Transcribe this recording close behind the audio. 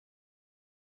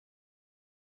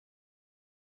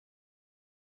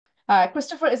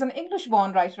Christopher is an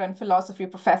English-born writer and philosophy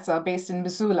professor based in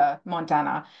Missoula,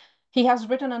 Montana. He has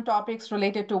written on topics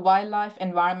related to wildlife,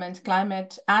 environment,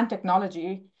 climate, and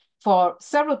technology for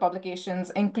several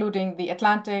publications, including The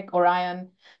Atlantic,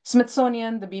 Orion,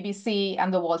 Smithsonian, the BBC,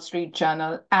 and the Wall Street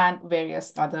Journal, and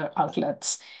various other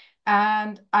outlets.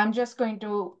 And I'm just going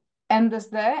to end this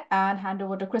there and hand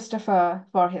over to Christopher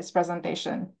for his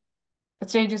presentation. The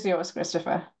stage is yours,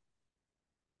 Christopher.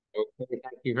 Okay,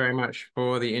 thank you very much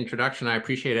for the introduction. I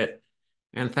appreciate it.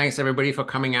 And thanks everybody for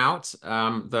coming out.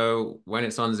 Though when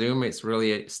it's on Zoom, it's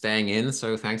really staying in.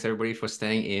 So thanks everybody for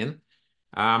staying in.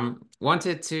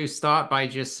 Wanted to start by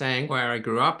just saying where I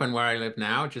grew up and where I live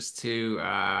now, just to,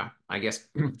 I guess,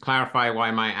 clarify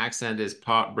why my accent is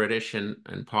part British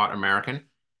and part American.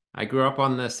 I grew up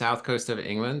on the south coast of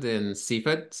England in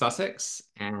Seaford, Sussex,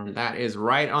 and that is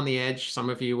right on the edge. Some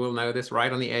of you will know this,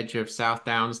 right on the edge of South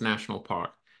Downs National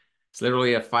Park. It's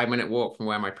literally a 5-minute walk from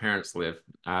where my parents live.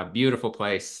 Beautiful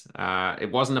place.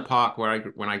 It wasn't a park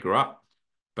when I grew up,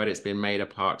 but it's been made a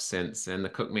park since. And the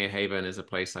Cookmere Haven is a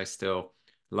place I still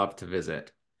love to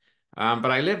visit.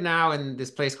 But I live now in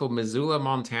this place called Missoula,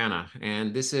 Montana.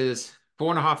 And this is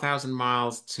 4,500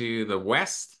 miles to the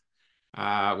west.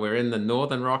 We're in the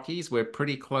Northern Rockies. We're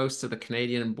pretty close to the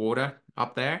Canadian border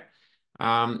up there.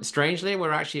 Strangely,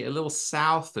 we're actually a little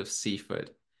south of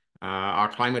Seaford. Our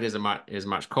climate is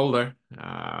much colder,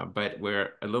 but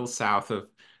we're a little south of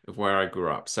where I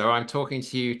grew up. So I'm talking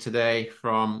to you today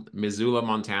from Missoula,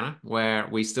 Montana, where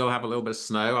we still have a little bit of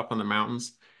snow up on the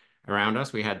mountains around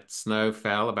us. We had snow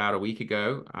fell about a week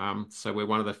ago. So we're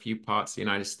one of the few parts of the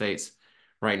United States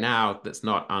right now that's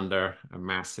not under a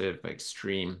massive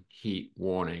extreme heat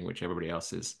warning, which everybody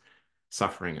else is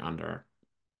suffering under.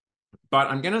 But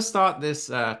I'm going to start this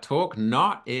talk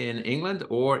not in England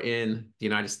or in the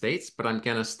United States, but I'm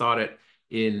going to start it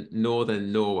in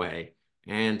northern Norway.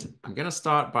 And I'm going to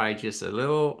start by just a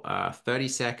little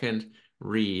 30-second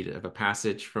read of a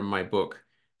passage from my book,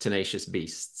 Tenacious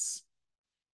Beasts.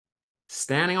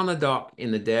 Standing on the dock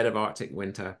in the dead of Arctic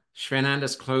winter,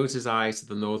 Sven-Anders closed his eyes to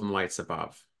the northern lights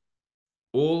above.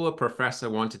 All the professor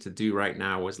wanted to do right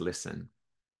now was listen.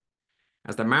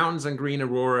 As the mountains and green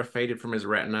aurora faded from his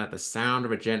retina, the sound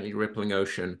of a gently rippling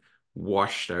ocean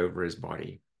washed over his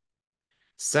body.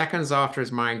 Seconds after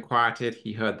his mind quieted,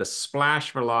 he heard the splash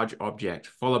of a large object,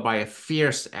 followed by a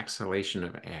fierce exhalation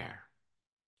of air.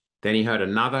 Then he heard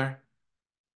another,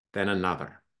 then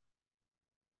another.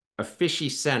 A fishy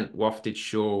scent wafted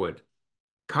shoreward.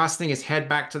 Casting his head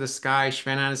back to the sky,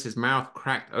 Sven-Anders' mouth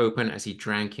cracked open as he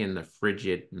drank in the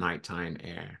frigid nighttime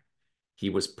air. He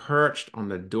was perched on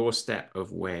the doorstep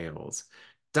of whales,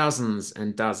 dozens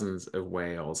and dozens of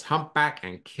whales, humpback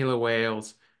and killer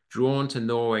whales, drawn to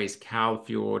Norway's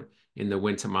Kalfjord in the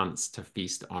winter months to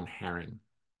feast on herring.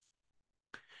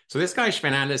 So this guy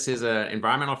Sven-Anders is an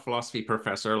environmental philosophy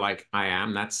professor like I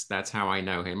am. That's how I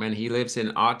know him. And he lives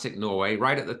in Arctic Norway,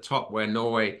 right at the top where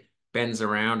Norway bends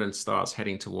around and starts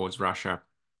heading towards Russia.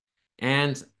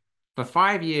 And for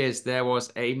 5 years, there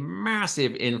was a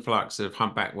massive influx of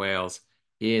humpback whales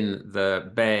in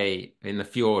the bay, in the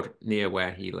fjord near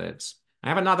where he lives. I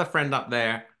have another friend up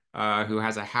there who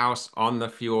has a house on the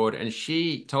fjord, and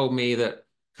she told me that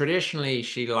traditionally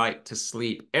she liked to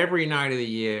sleep every night of the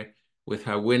year with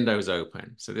her windows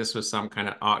open. So this was some kind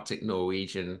of Arctic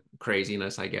Norwegian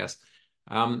craziness, I guess.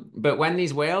 But when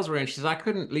these whales were in, she said, I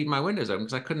couldn't leave my windows open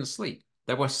because I couldn't sleep.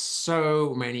 There were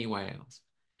so many whales.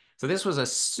 So this was a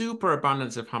super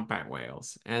abundance of humpback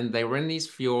whales, and they were in these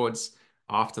fjords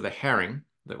after the herring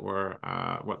that were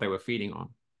what they were feeding on.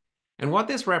 And what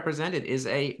this represented is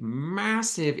a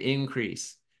massive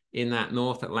increase in that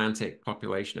North Atlantic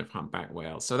population of humpback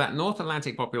whales. So that North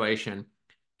Atlantic population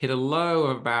hit a low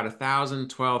of about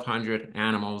 1,000, 1,200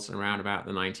 animals around about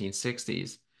the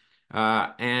 1960s.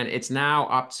 And it's now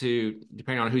up to,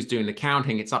 depending on who's doing the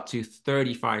counting, it's up to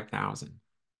 35,000.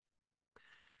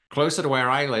 Closer to where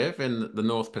I live in the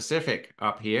North Pacific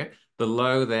up here, the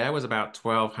low there was about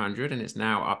 1,200 and it's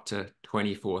now up to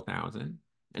 24,000.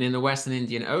 And in the Western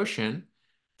Indian Ocean,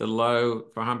 the low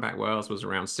for humpback whales was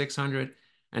around 600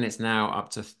 and it's now up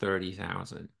to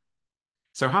 30,000.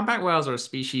 So humpback whales are a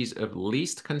species of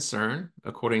least concern,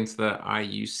 according to the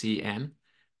IUCN.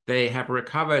 They have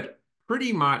recovered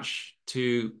pretty much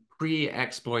to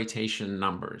pre-exploitation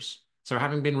numbers. So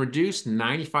having been reduced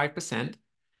 95%,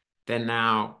 they're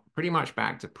now pretty much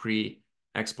back to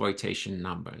pre-exploitation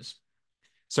numbers.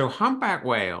 So humpback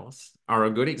whales are a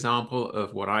good example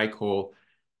of what I call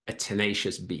a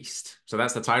tenacious beast. So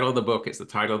that's the title of the book. It's the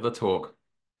title of the talk.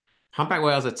 Humpback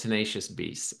whales are tenacious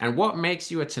beasts. And what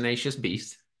makes you a tenacious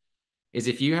beast is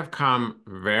if you have come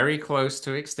very close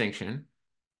to extinction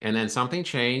and then something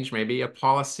changed, maybe a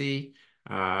policy,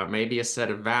 maybe a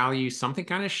set of values, something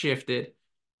kind of shifted,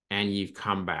 and you've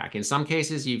come back. In some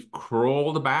cases, you've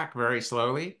crawled back very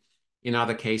slowly. In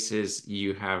other cases,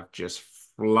 you have just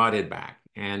flooded back.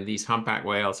 And these humpback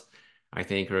whales, I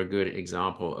think, are a good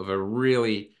example of a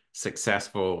really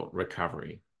successful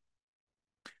recovery.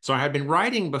 So I had been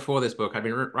writing before this book, I'd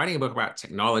been writing a book about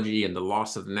technology and the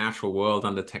loss of the natural world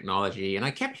under technology. And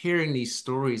I kept hearing these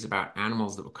stories about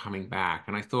animals that were coming back.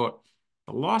 And I thought,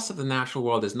 the loss of the natural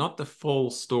world is not the full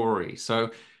story.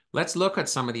 So let's look at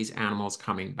some of these animals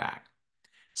coming back.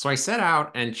 So I set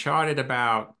out and charted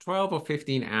about 12 or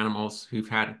 15 animals who've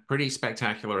had pretty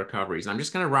spectacular recoveries. I'm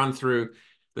just going to run through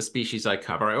the species I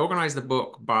cover. I organized the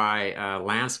book by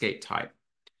landscape type.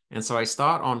 And so I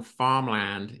start on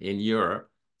farmland in Europe.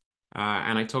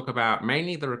 And I talk about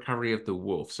mainly the recovery of the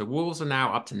wolf. So wolves are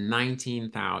now up to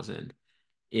 19,000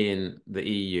 in the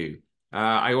EU.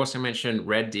 I also mentioned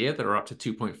red deer that are up to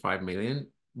 2.5 million,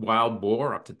 wild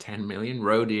boar up to 10 million,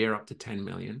 roe deer up to 10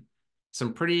 million.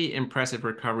 Some pretty impressive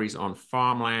recoveries on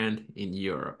farmland in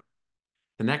Europe.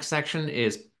 The next section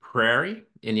is prairie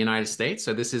in the United States.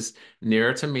 So this is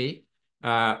nearer to me.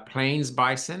 Plains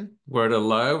bison were at a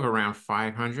low of around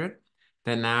 500.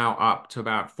 They're now up to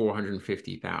about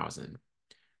 450,000.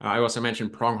 I also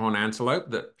mentioned pronghorn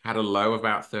antelope that had a low of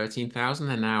about 13,000.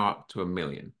 They're now up to 1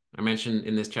 million. I mentioned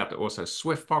in this chapter also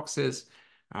swift foxes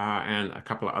and a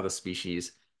couple of other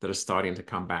species that are starting to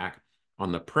come back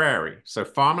on the prairie. So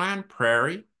farmland,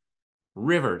 prairie,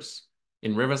 rivers.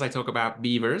 In rivers, I talk about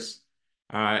beavers.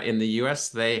 In the US,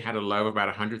 they had a low of about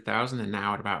 100,000 and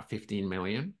now at about 15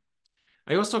 million.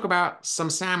 I also talk about some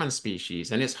salmon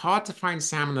species, and it's hard to find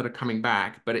salmon that are coming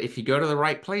back, but if you go to the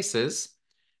right places,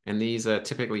 and these are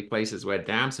typically places where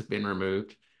dams have been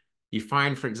removed, you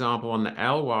find, for example, on the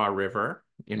Elwha River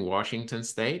in Washington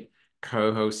State,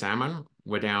 coho salmon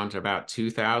were down to about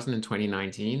 2,000 in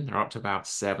 2019. They're up to about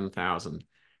 7,000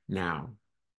 now.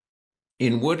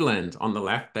 In woodland, on the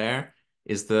left there,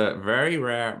 is the very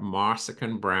rare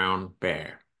Marsican brown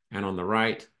bear. And on the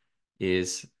right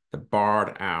is the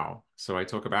barred owl. So I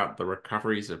talk about the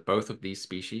recoveries of both of these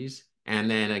species. And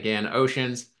then again,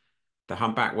 oceans, the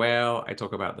humpback whale, I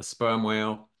talk about the sperm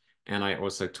whale, and I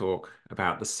also talk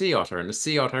about the sea otter. And the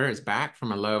sea otter is back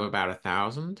from a low of about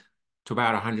 1,000 to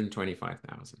about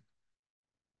 125,000.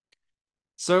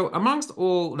 So amongst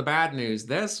all the bad news,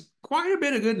 there's quite a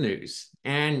bit of good news.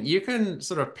 And you can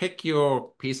sort of pick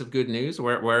your piece of good news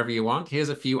wherever you want. Here's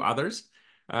a few others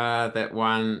that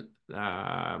one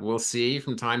will see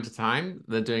from time to time.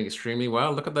 They're doing extremely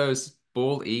well. Look at those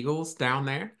bald eagles down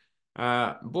there.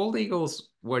 Bald eagles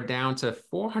were down to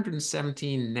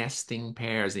 417 nesting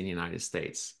pairs in the United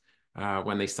States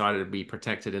when they started to be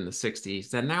protected in the 60s.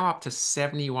 They're now up to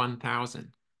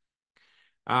 71,000.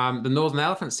 The northern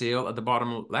elephant seal at the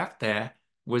bottom left there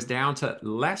was down to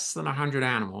less than 100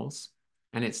 animals,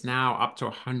 and it's now up to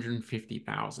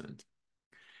 150,000.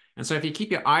 And so if you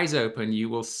keep your eyes open, you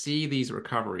will see these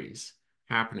recoveries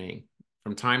happening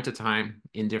from time to time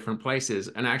in different places.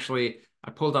 And actually,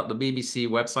 I pulled up the BBC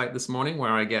website this morning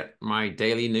where I get my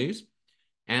daily news,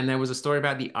 and there was a story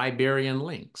about the Iberian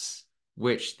lynx,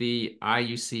 which the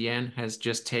IUCN has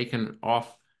just taken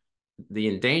off the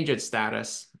endangered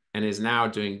status and is now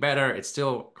doing better. It's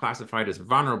still classified as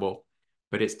vulnerable,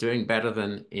 but it's doing better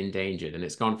than endangered. And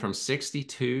it's gone from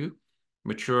 62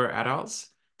 mature adults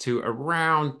to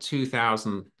around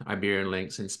 2,000 Iberian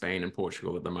lynx in Spain and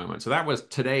Portugal at the moment. So that was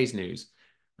today's news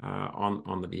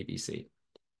on the BBC.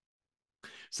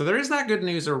 So there is that good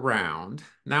news around.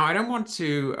 Now, I don't want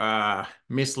to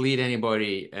mislead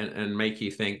anybody and make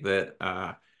you think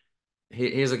that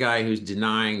here's a guy who's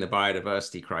denying the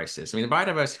biodiversity crisis. I mean, the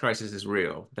biodiversity crisis is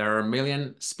real. There are 1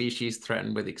 million species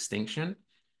threatened with extinction.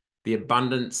 The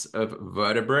abundance of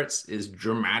vertebrates is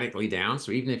dramatically down.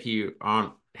 So even if you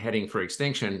aren't heading for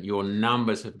extinction, your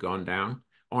numbers have gone down.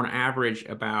 On average,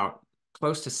 about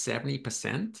close to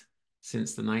 70%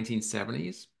 since the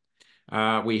 1970s.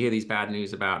 We hear these bad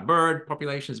news about bird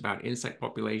populations, about insect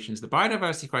populations. The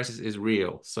biodiversity crisis is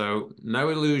real. So no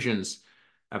illusions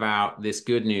about this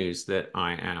good news that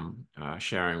I am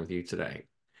sharing with you today.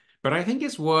 But I think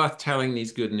it's worth telling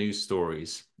these good news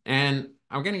stories. And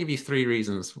I'm going to give you 3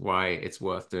 reasons why it's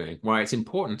worth doing, why it's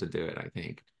important to do it, I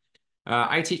think.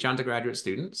 I teach undergraduate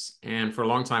students, and for a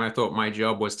long time I thought my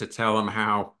job was to tell them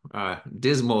how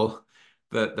dismal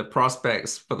the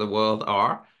prospects for the world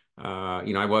are.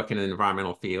 I work in an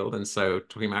environmental field, and so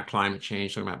talking about climate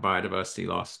change, talking about biodiversity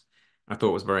loss, I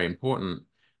thought was very important.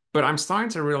 But I'm starting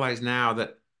to realize now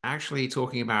that actually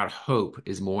talking about hope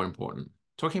is more important.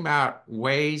 talking about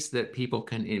ways that people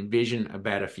can envision a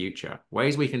better future,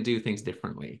 ways we can do things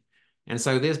differently. And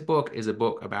so this book is a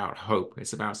book about hope.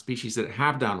 It's about species that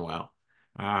have done well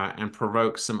and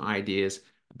provoke some ideas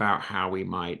about how we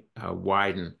might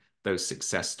widen those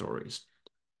success stories.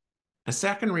 A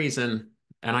second reason,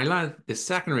 and I learned the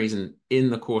second reason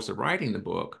in the course of writing the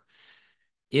book,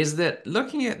 is that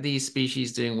looking at these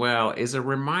species doing well is a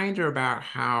reminder about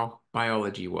how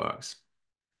biology works.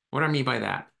 What do I mean by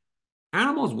that?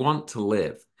 Animals want to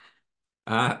live.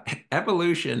 Uh,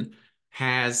 Evolution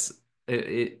is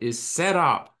set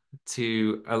up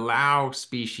to allow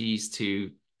species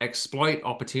to exploit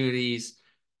opportunities,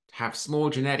 have small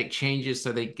genetic changes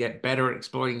so they get better at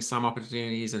exploiting some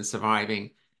opportunities and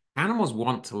surviving. Animals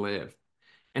want to live.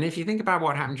 And if you think about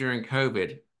what happened during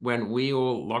COVID, when we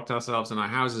all locked ourselves in our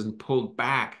houses and pulled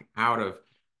back out of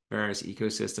various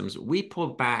ecosystems, we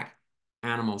pulled back,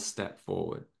 animals stepped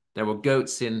forward. There were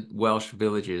goats in Welsh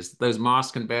villages. Those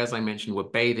Marsican bears I mentioned were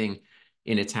bathing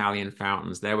in Italian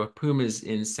fountains. There were pumas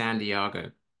in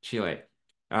Santiago, Chile.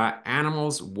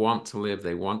 Animals want to live.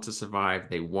 They want to survive.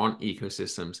 They want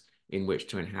ecosystems in which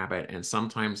to inhabit. And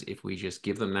sometimes if we just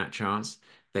give them that chance,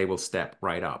 they will step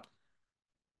right up.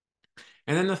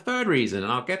 And then the third reason,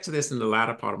 and I'll get to this in the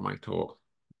latter part of my talk,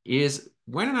 is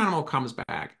when an animal comes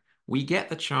back, we get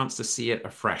the chance to see it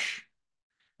afresh.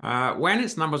 When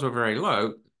its numbers were very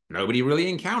low, nobody really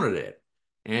encountered it.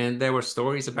 And there were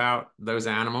stories about those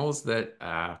animals that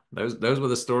those were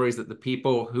the stories that the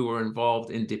people who were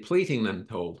involved in depleting them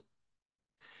told.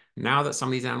 Now that some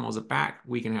of these animals are back,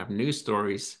 we can have new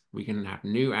stories, we can have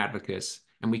new advocates,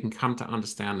 and we can come to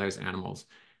understand those animals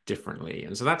differently.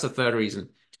 And so that's a third reason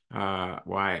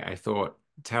why I thought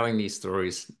telling these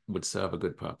stories would serve a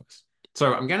good purpose.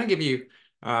 So I'm going to give you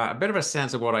a bit of a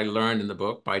sense of what I learned in the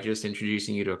book by just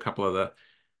introducing you to a couple of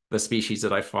the species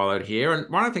that I followed here. And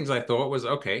one of the things I thought was,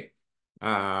 okay,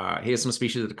 here's some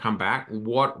species that come back.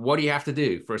 What do you have to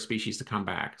do for a species to come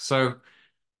back? So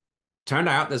turned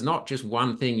out there's not just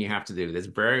one thing you have to do. There's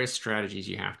various strategies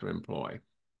you have to employ.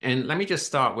 And let me just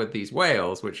start with these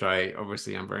whales, which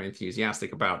I'm very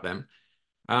enthusiastic about them.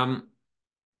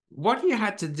 What you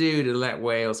had to do to let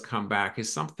whales come back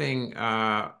is something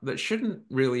that shouldn't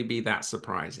really be that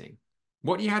surprising.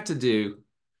 What you had to do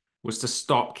was to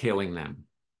stop killing them.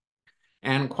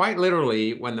 And quite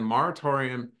literally, when the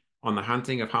moratorium on the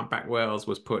hunting of humpback whales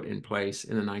was put in place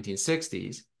in the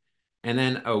 1960s, and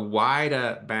then a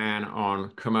wider ban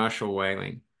on commercial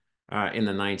whaling in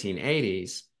the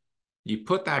 1980s, you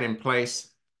put that in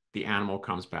place, the animal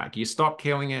comes back. You stop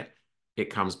killing it,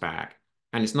 it comes back.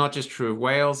 And it's not just true of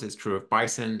whales, it's true of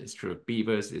bison, it's true of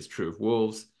beavers, it's true of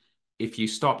wolves. If you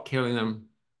stop killing them,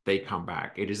 they come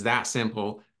back. It is that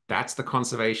simple. That's the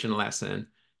conservation lesson.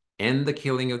 End the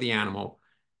killing of the animal,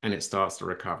 and it starts to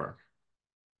recover.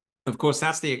 Of course,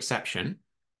 that's the exception.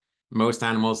 Most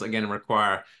animals, again,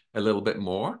 require a little bit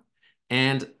more.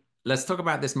 And let's talk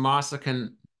about this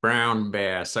Marsican brown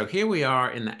bear. So here we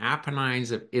are in the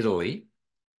Apennines of Italy.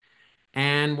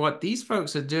 And what these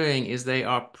folks are doing is they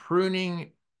are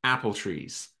pruning apple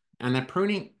trees. And they're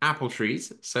pruning apple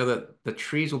trees so that the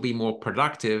trees will be more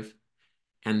productive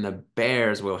and the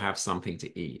bears will have something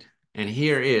to eat. And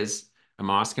here is a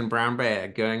Marsican brown bear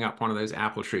going up one of those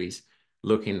apple trees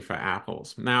looking for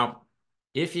apples. Now,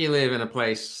 if you live in a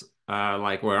place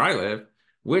like where I live,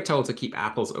 we're told to keep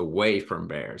apples away from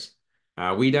bears.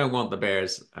 We don't want the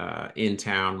bears in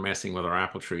town messing with our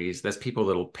apple trees. There's people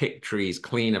that'll pick trees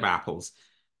clean of apples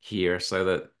here so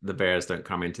that the bears don't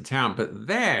come into town. But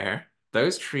there,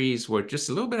 those trees were just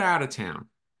a little bit out of town.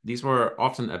 These were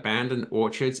often abandoned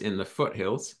orchards in the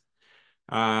foothills.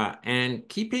 And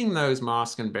keeping those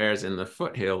Marsican bears in the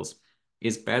foothills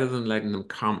is better than letting them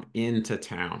come into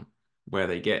town, where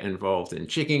they get involved in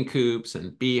chicken coops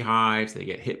and beehives, they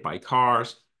get hit by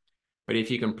cars. But if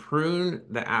you can prune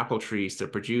the apple trees to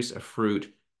produce a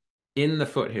fruit in the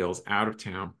foothills out of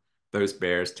town, those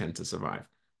bears tend to survive.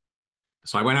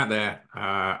 So I went out there,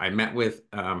 I met with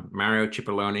Mario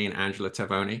Cipollone and Angela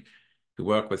Tavoni, who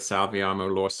work with Salviamo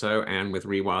Lorso and with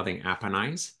Rewilding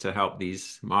Apennines to help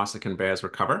these Marsican bears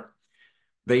recover.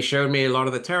 They showed me a lot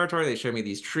of the territory. They showed me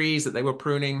these trees that they were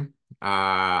pruning.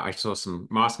 I saw some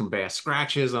Marsican bear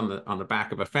scratches on the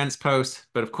back of a fence post.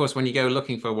 But of course, when you go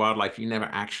looking for wildlife, you never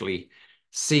actually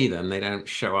see them. They don't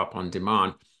show up on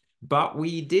demand. But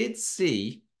we did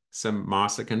see some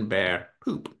Marsican bear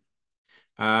poop.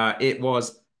 It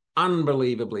was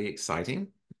unbelievably exciting.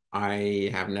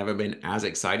 I have never been as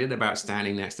excited about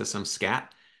standing next to some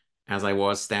scat as I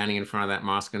was standing in front of that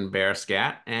Marsican bear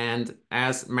scat. And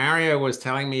as Mario was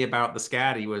telling me about the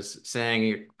scat, he was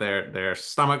saying their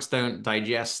stomachs don't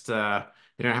digest,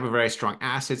 they They don't have a very strong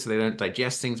acid, so they don't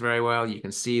digest things very well. You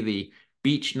can see the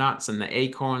beech nuts and the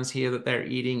acorns here that they're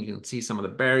eating. You can see some of the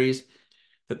berries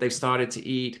that they've started to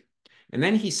eat. And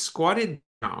then he squatted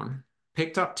down,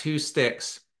 picked up 2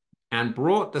 sticks, and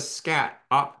brought the scat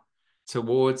up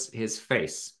towards his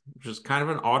face, which was kind of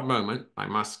an odd moment, I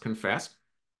must confess.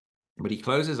 But he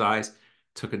closed his eyes,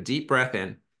 took a deep breath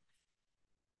in,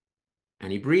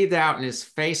 and he breathed out, and his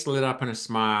face lit up in a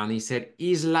smile, and he said,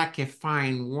 "Is like a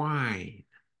fine wine."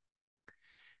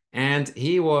 And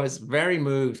he was very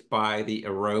moved by the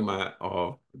aroma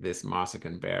of this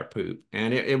Marsican bear poop.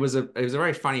 And it was a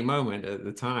very funny moment at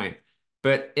the time.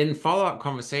 But in follow-up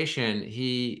conversation,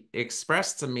 he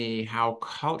expressed to me how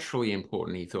culturally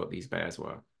important he thought these bears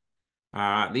were.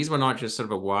 These were not just sort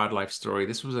of a wildlife story.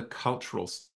 This was a cultural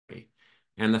story.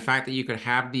 And the fact that you could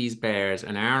have these bears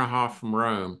an hour and a half from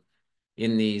Rome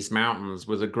in these mountains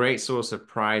was a great source of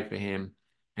pride for him.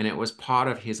 And it was part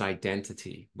of his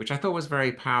identity, which I thought was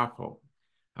very powerful.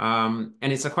 And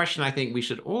it's a question I think we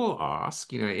should all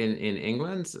ask, in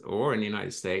England or in the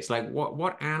United States, like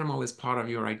what animal is part of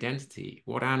your identity?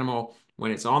 What animal,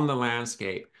 when it's on the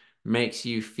landscape, makes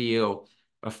you feel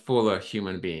a fuller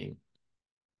human being?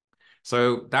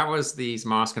 So that was these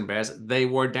Moscan bears. They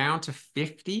were down to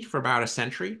 50 for about a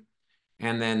century.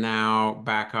 And then now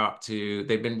back up to,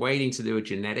 they've been waiting to do a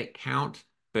genetic count.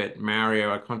 But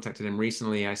Mario, I contacted him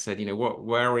recently. I said,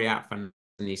 where are we at? And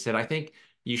he said, I think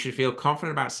you should feel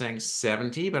confident about saying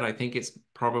 70, but I think it's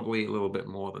probably a little bit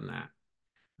more than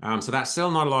that. So that's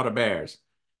still not a lot of bears.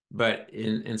 But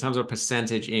in terms of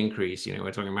percentage increase,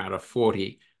 we're talking about a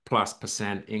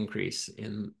 40+% increase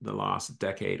in the last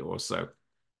decade or so.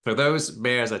 So those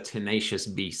bears are tenacious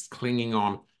beasts, clinging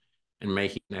on and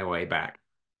making their way back.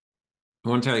 I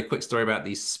want to tell you a quick story about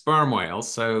these sperm whales.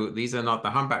 So these are not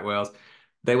the humpback whales.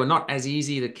 They were not as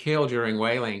easy to kill during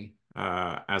whaling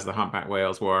as the humpback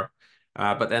whales were.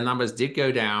 But their numbers did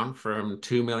go down from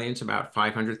 2 million to about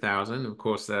 500,000. Of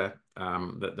course,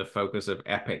 the focus of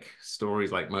epic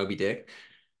stories like Moby Dick.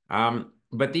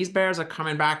 But these bears are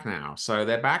coming back now. So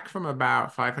they're back from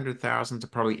about 500,000 to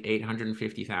probably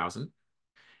 850,000.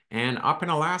 And up in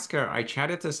Alaska, I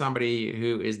chatted to somebody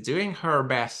who is doing her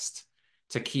best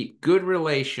to keep good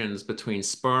relations between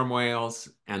sperm whales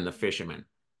and the fishermen.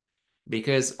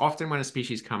 Because often when a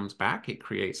species comes back, it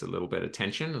creates a little bit of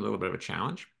tension, a little bit of a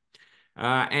challenge.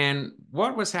 And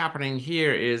what was happening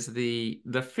here is the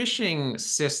fishing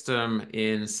system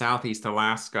in Southeast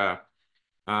Alaska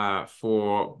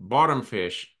for bottom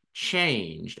fish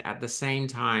changed at the same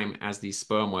time as these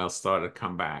sperm whales started to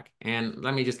come back. And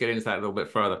let me just get into that a little bit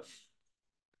further.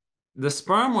 The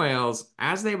sperm whales,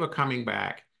 as they were coming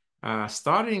back,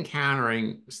 started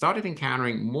encountering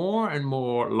more and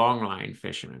more longline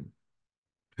fishermen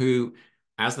who,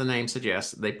 as the name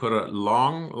suggests, they put a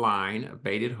long line of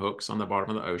baited hooks on the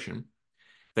bottom of the ocean.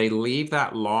 They leave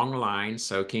that long line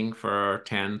soaking for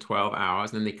 10, 12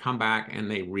 hours, and then they come back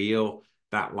and they reel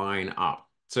that line up.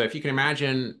 So if you can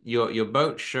imagine your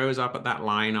boat shows up at that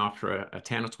line after a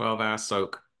 10 or 12 hour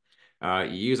soak. You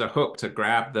use a hook to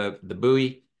grab the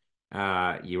buoy.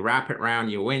 You wrap it around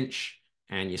your winch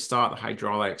and you start the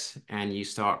hydraulics and you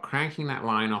start cranking that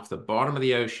line off the bottom of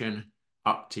the ocean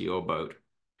up to your boat.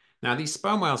 Now, these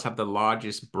sperm whales have the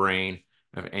largest brain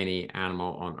of any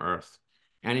animal on Earth.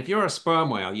 And if you're a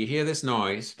sperm whale, you hear this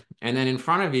noise, and then in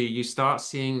front of you, you start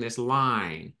seeing this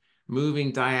line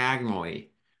moving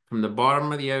diagonally from the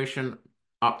bottom of the ocean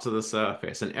up to the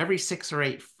surface. And every 6 or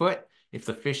 8 foot, if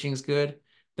the fishing's good,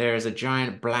 there is a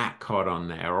giant black cod on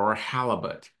there or a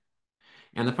halibut.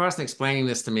 And the person explaining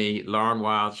this to me, Lauren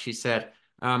Wild, she said,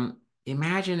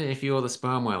 imagine if you're the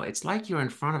sperm whale. It's like you're in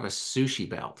front of a sushi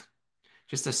belt,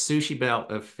 just a sushi belt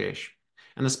of fish.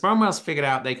 And the sperm whales figured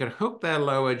out they could hook their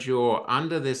lower jaw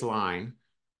under this line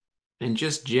and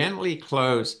just gently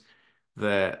close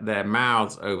their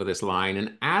mouths over this line.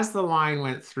 And as the line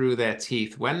went through their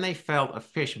teeth, when they felt a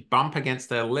fish bump against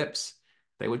their lips,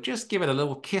 they would just give it a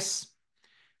little kiss,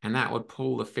 and that would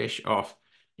pull the fish off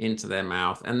into their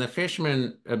mouth. And the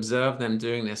fishermen observed them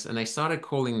doing this, and they started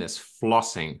calling this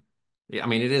flossing. I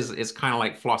mean, it's kind of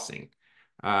like flossing.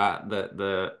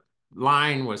 The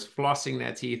line was flossing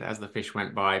their teeth as the fish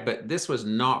went by, but this was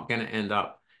not going to end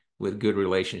up with good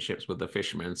relationships with the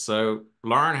fishermen. So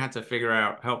Lauren had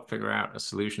to help figure out a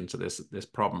solution to this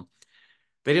problem.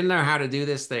 They didn't know how to do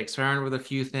this. They experimented with a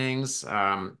few things,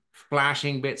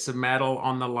 flashing bits of metal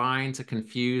on the line to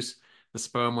confuse the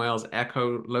sperm whale's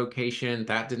echolocation.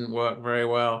 That didn't work very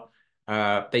well.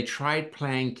 They tried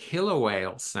playing killer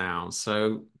whale sounds.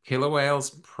 So killer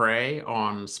whales prey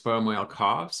on sperm whale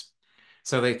calves.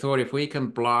 So they thought if we can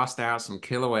blast out some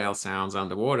killer whale sounds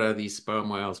underwater, these sperm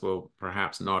whales will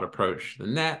perhaps not approach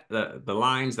the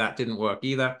lines. That didn't work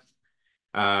either.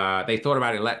 They thought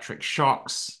about electric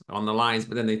shocks on the lines,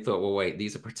 but then they thought, well, wait,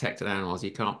 these are protected animals.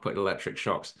 You can't put electric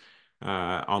shocks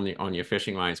on your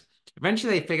fishing lines.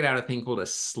 Eventually, they figured out a thing called a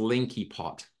slinky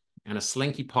pot. And a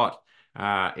slinky pot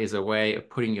is a way of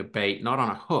putting your bait not on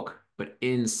a hook, but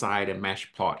inside a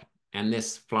mesh pot. And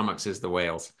this flummoxes the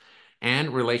whales.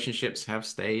 And relationships have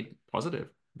stayed positive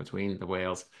between the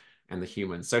whales and the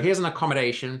humans. So here's an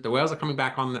accommodation. The whales are coming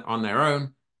back on their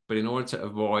own. But in order to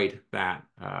avoid that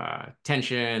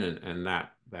tension and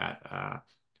that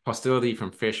hostility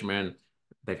from fishermen,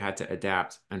 they've had to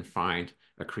adapt and find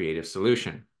a creative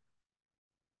solution.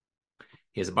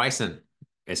 Here's a bison.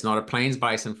 It's not a plains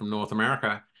bison from North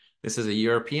America. This is a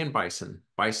European bison,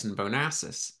 Bison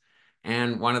bonasus.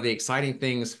 And one of the exciting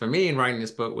things for me in writing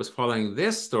this book was following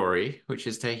this story, which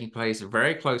is taking place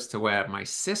very close to where my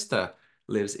sister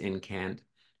lives in Kent,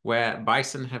 where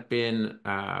bison have been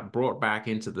brought back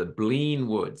into the Blean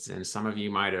Woods. And some of you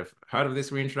might have heard of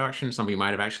this reintroduction. Some of you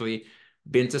might have actually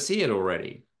been to see it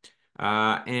already.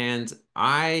 And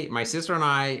my sister and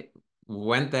I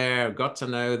went there, got to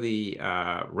know the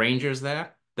rangers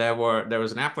there. There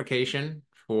was an application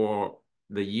for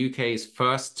the UK's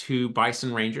first 2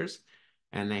 bison rangers,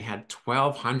 and they had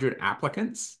 1,200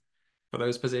 applicants for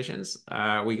those positions.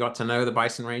 We got to know the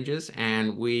bison rangers,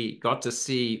 and we got to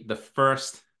see the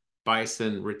first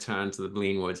bison return to the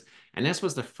Blean Woods. And this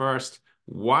was the first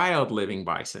wild living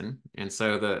bison. And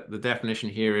so the definition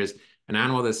here is an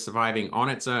animal that's surviving on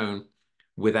its own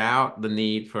without the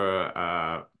need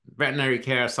for veterinary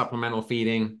care, supplemental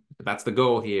feeding. That's the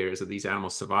goal here, is that these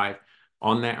animals survive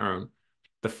on their own.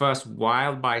 The first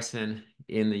wild bison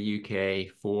in the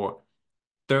UK for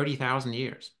 30,000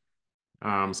 years.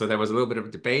 So there was a little bit of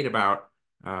a debate about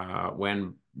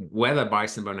whether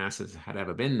Bison bonasus had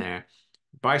ever been there.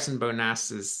 Bison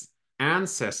bonasus'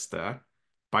 ancestor,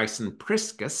 Bison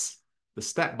priscus, the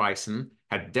steppe bison,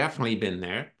 had definitely been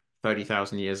there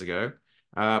 30,000 years ago.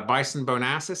 Bison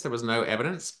bonasus, there was no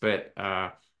evidence, but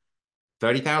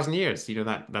 30,000 years,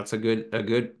 that's a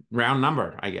good round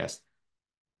number, I guess.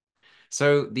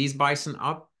 So these bison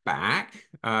are back.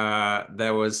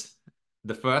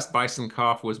 The first bison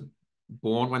calf was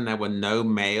born when there were no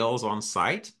males on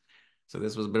site. So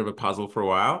this was a bit of a puzzle for a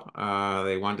while.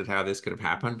 They wondered how this could have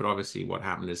happened, but obviously what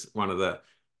happened is one of the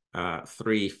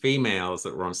 3 females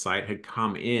that were on site had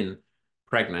come in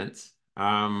pregnant.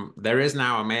 There is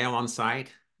now a male on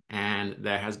site, and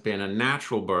there has been a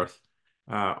natural birth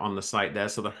on the site there.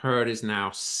 So the herd is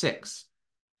now 6.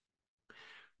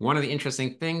 One of the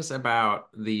interesting things about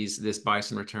this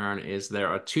bison return is there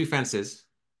are 2 fences.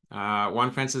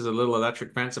 One fence is a little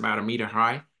electric fence about 1 meter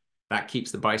high. That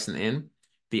keeps the bison in.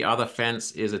 The other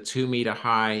fence is a 2 meter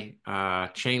high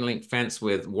chain link fence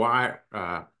with wire.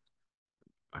 I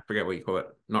forget what you call it.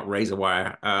 Not razor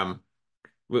wire. Barbed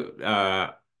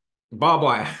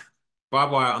wire.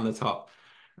 Barbed wire on the top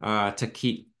to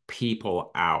keep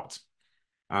people out.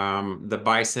 The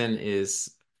bison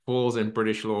falls in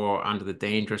British law under the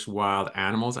Dangerous Wild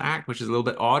Animals Act, which is a little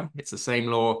bit odd. It's the same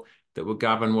law that would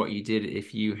govern what you did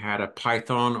if you had a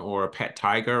python or a pet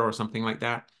tiger or something like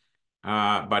that.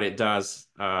 But it does,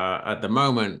 at the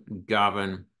moment,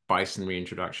 govern bison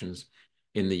reintroductions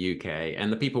in the UK.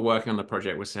 And the people working on the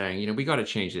project were saying, we got to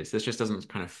change this. This just doesn't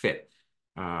kind of fit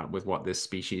with what this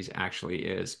species actually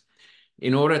is.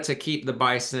 In order to keep the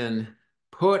bison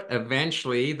put,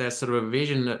 eventually, there's sort of a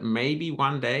vision that maybe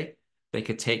one day they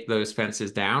could take those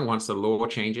fences down once the law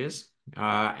changes,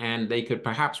 and they could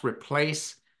perhaps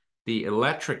replace the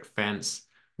electric fence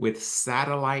with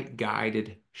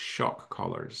satellite-guided shock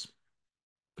collars,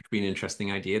 which would be an interesting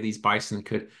idea. These bison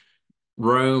could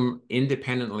roam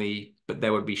independently, but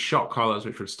there would be shock collars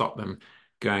which would stop them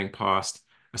going past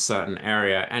a certain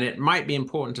area. And it might be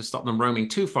important to stop them roaming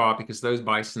too far, because those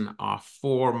bison are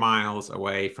 4 miles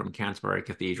away from Canterbury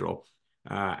Cathedral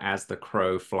as the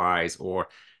crow flies, or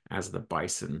as the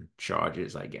bison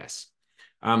charges, I guess.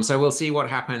 So we'll see what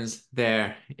happens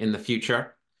there in the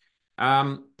future.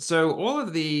 So all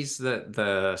of these,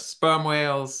 the sperm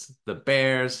whales, the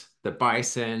bears, the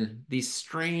bison, these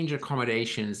strange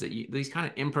accommodations these kind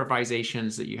of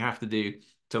improvisations that you have to do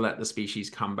to let the species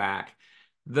come back.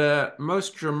 The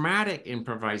most dramatic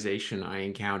improvisation I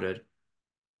encountered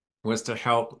was to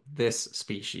help this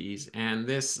species. And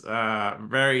this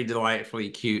very delightfully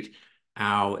cute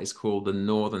owl is called the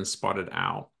northern spotted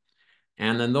owl.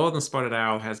 And the northern spotted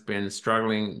owl has been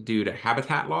struggling due to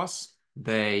habitat loss.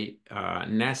 They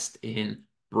nest in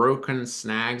broken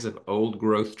snags of old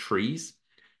growth trees.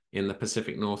 in the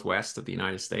Pacific Northwest of the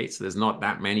United States. There's not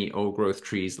that many old growth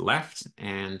trees left.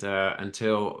 And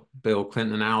until Bill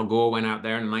Clinton and Al Gore went out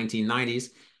there in the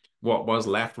 1990s, what was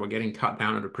left were getting cut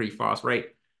down at a pretty fast rate.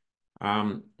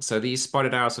 So these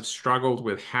spotted owls have struggled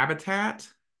with habitat,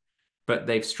 but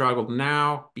they've struggled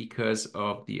now because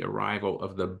of the arrival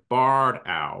of the barred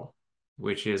owl,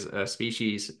 which is a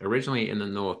species originally in the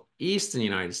northeastern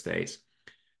United States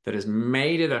that has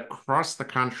made it across the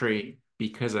country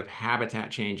because of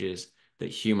habitat changes that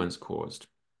humans caused.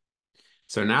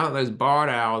 So now that those barred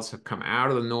owls have come out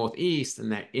of the northeast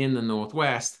and they're in the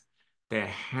northwest, they're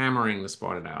hammering the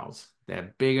spotted owls.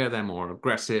 They're bigger, they're more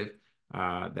aggressive,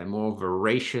 they're more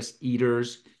voracious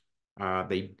eaters.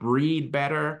 They breed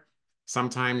better.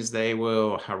 Sometimes they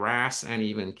will harass and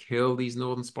even kill these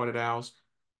northern spotted owls.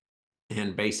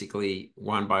 And basically,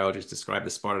 one biologist described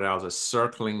the spotted owls as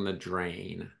circling the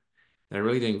drain. They're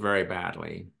really doing very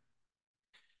badly.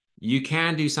 You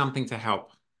can do something to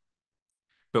help,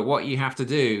 but what you have to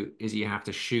do is you have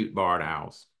to shoot barred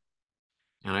owls.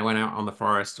 And I went out on the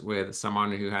forest with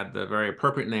someone who had the very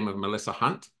appropriate name of Melissa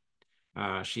Hunt.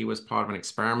 She was part of an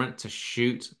experiment to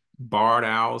shoot barred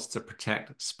owls to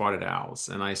protect spotted owls.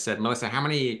 And I said, Melissa, how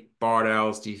many barred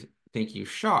owls do you think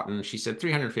you've shot? And she said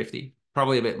 350,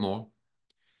 probably a bit more.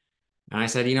 And I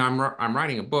said, I'm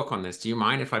writing a book on this. Do you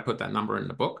mind if I put that number in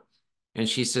the book? And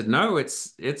she said, no,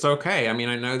 it's okay. I mean,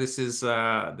 I know this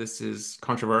is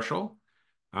controversial.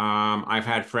 I've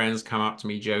had friends come up to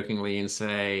me jokingly and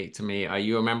say to me, are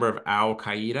you a member of Al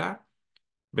Qaeda?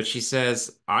 But she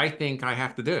says, I think I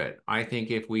have to do it. I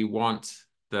think if we want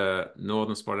the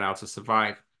northern spotted owl to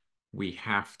survive, we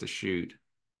have to shoot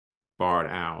barred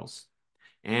owls.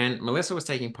 And Melissa was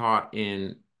taking part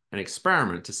in an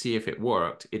experiment to see if it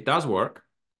worked. It does work.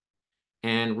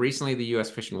 And recently, the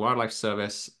US Fish and Wildlife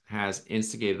Service has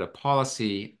instigated a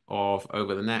policy of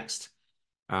over the next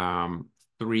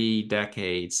 3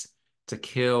 decades to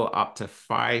kill up to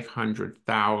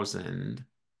 500,000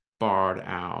 barred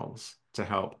owls to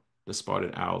help the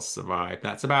spotted owls survive.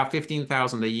 That's about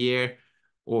 15,000 a year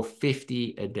or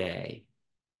 50 a day.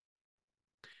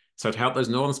 So to help those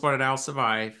northern spotted owls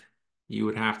survive, you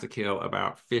would have to kill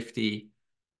about 50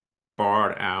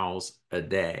 barred owls a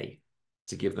day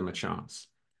to give them a chance.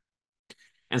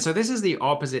 And so this is the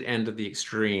opposite end of the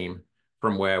extreme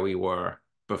from where we were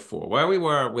before. Where we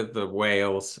were with the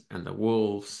whales and the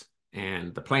wolves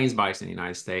and the plains bison in the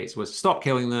United States was stop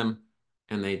killing them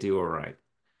and they do all right.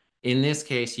 In this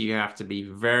case, you have to be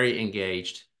very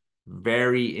engaged,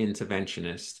 very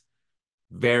interventionist,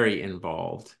 very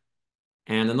involved.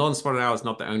 And the northern spotted owl is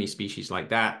not the only species like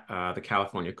that. The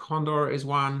California condor is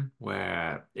one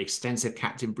where extensive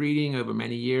captive breeding over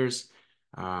many years.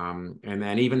 And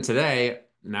then even today,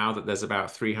 now that there's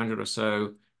about 300 or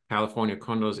so California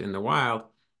condors in the wild,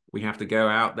 we have to go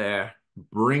out there,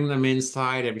 bring them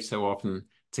inside every so often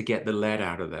to get the lead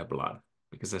out of their blood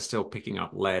because they're still picking up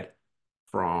lead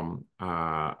from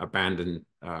abandoned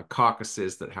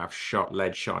carcasses that have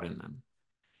lead shot in them.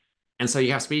 And so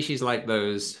you have species like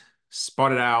those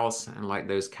spotted owls and like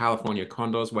those California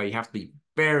condors where you have to be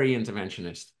very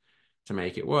interventionist to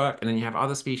make it work. And then you have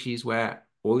other species where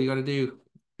all you got to do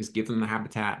is give them the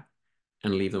habitat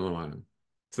and leave them alone.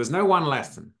 So there's no one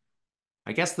lesson.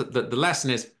 I guess the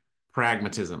lesson is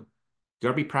pragmatism. You got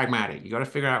to be pragmatic. You got to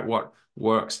figure out what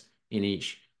works in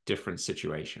each different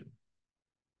situation.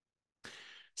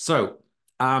 So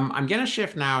I'm going to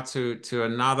shift now to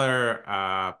another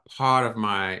part of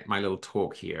my little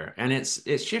talk here, and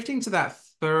it's shifting to that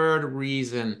third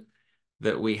reason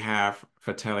that we have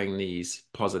for telling these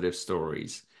positive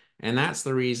stories, and that's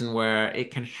the reason where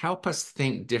it can help us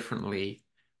think differently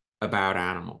about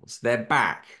animals. They're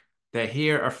back, they're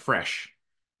here afresh,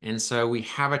 and so we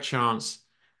have a chance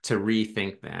to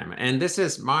rethink them. And this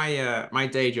is my my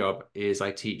day job is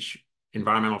I teach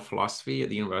environmental philosophy at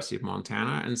the University of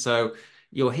Montana. And so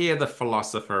you'll hear the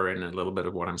philosopher in a little bit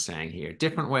of what I'm saying here,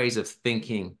 different ways of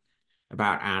thinking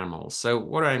about animals. So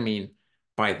what do I mean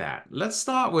by that? Let's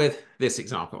start with this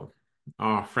example,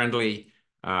 our friendly,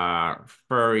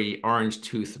 furry,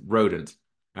 orange-toothed rodent,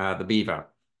 the beaver.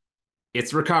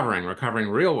 It's recovering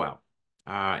real well.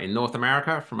 In North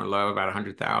America, from a low of about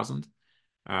 100,000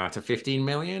 to 15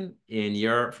 million. In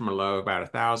Europe, from a low of about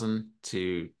 1,000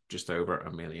 to just over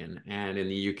 1 million. And in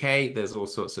the UK, there's all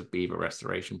sorts of beaver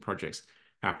restoration projects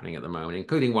happening at the moment,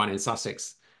 including one in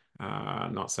Sussex,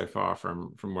 not so far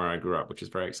from where I grew up, which is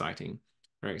very exciting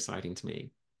to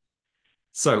me.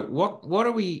 So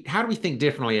how do we think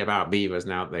differently about beavers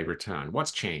now that they've returned?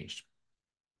 What's changed?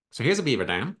 So here's a beaver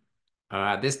dam.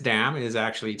 This dam is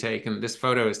actually taken, this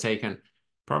photo is taken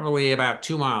probably about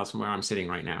 2 miles from where I'm sitting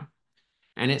right now.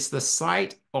 And it's the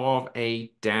site of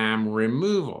a dam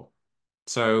removal.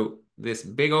 So this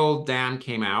big old dam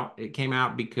came out. It came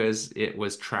out because it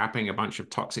was trapping a bunch of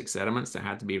toxic sediments that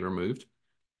had to be removed.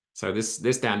 So this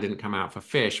dam didn't come out for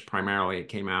fish. Primarily, it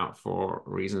came out for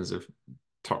reasons of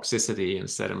toxicity and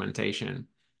sedimentation.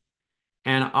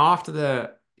 And after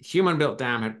the human-built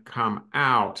dam had come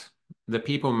out, the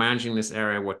people managing this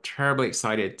area were terribly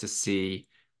excited to see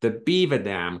the beaver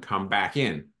dam come back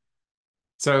in.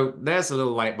 So there's a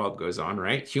little light bulb goes on,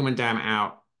 right? Human dam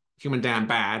out, human dam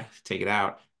bad, take it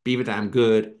out. Beaver dam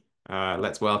good,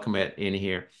 let's welcome it in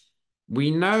here. We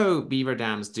know beaver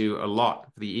dams do a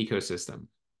lot for the ecosystem.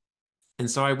 And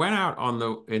so I went out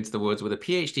into the woods with a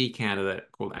PhD candidate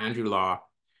called Andrew Law,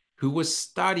 who was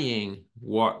studying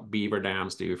what beaver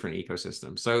dams do for an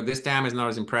ecosystem. So this dam is not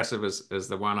as impressive as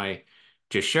the one I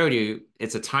just showed you.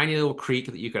 It's a tiny little creek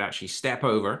that you could actually step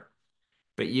over.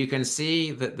 But you can see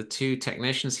that the two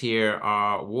technicians here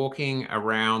are walking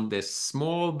around this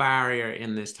small barrier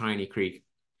in this tiny creek.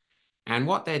 And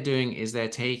what they're doing is they're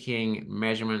taking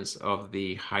measurements of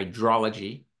the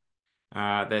hydrology.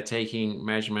 They're taking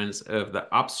measurements of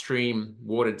the upstream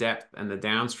water depth and the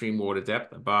downstream water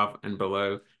depth above and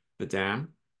below the dam.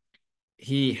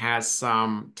 He has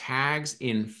some tags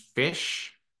in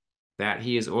fish that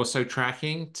he is also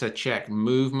tracking to check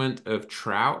movement of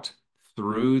trout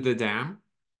through the dam.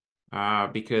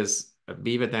 Because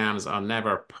beaver dams are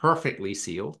never perfectly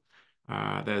sealed.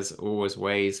 There's always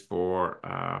ways for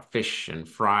fish and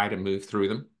fry to move through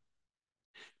them.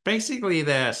 Basically,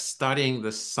 they're studying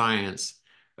the science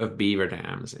of beaver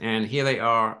dams. And here they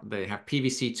are. They have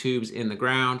PVC tubes in the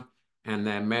ground, and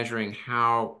they're measuring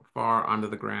how far under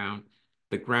the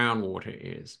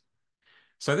groundwater is.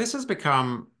 So this has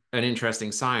become an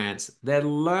interesting science. They're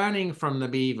learning from the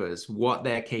beavers what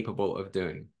they're capable of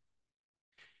doing.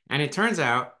 And it turns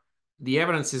out the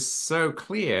evidence is so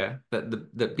clear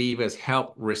that beavers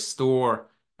help restore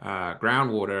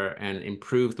groundwater and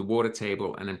improve the water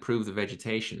table and improve the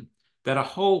vegetation, that a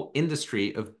whole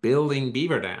industry of building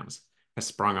beaver dams has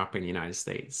sprung up in the United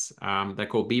States. They're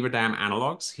called beaver dam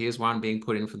analogs. Here's one being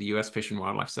put in for the U.S. Fish and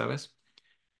Wildlife Service.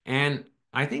 And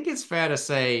I think it's fair to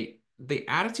say the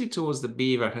attitude towards the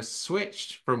beaver has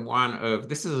switched from one of,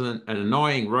 this is an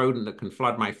annoying rodent that can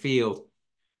flood my field,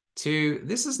 to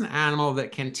this is an animal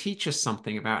that can teach us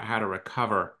something about how to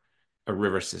recover a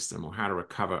river system or how to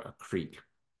recover a creek.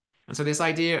 And so this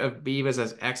idea of beavers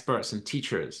as experts and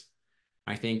teachers,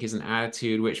 I think, is an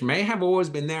attitude which may have always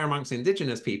been there amongst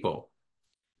indigenous people,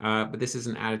 but this is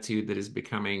an attitude that is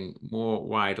becoming more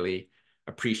widely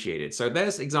appreciated. So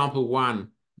there's example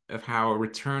one of how a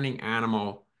returning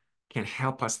animal can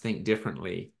help us think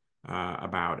differently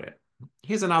about it.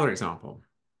 Here's another example,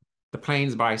 the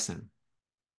plains bison.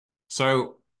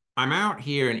 So I'm out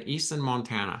here in eastern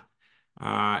Montana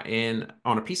on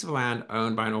a piece of land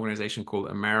owned by an organization called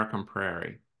American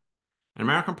Prairie. And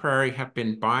American Prairie have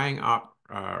been buying up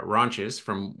ranches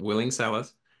from willing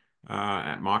sellers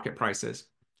at market prices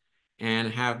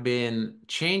and have been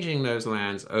changing those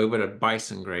lands over to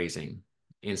bison grazing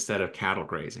instead of cattle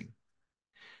grazing.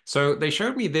 So they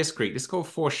showed me this creek. This is called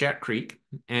Fourchette Creek,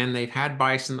 and they've had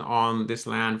bison on this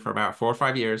land for about 4 or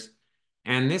 5 years.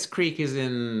 And this creek is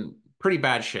in pretty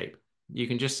bad shape. You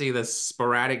can just see the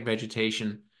sporadic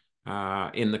vegetation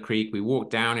in the creek. We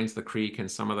walked down into the creek, and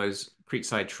some of those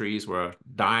creekside trees were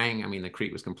dying. I mean, the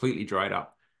creek was completely dried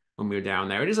up when we were down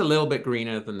there. It is a little bit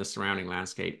greener than the surrounding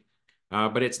landscape,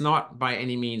 but it's not by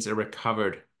any means a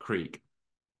recovered creek.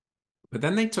 But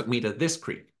then they took me to this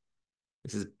creek.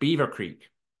 This is Beaver Creek.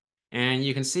 And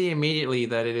you can see immediately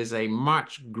that it is a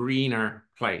much greener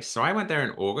place. So I went there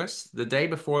in August. The day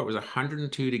before it was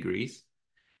 102 degrees.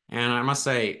 And I must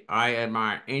say, I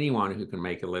admire anyone who can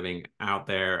make a living out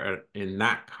there in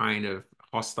that kind of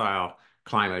hostile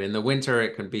climate. In the winter,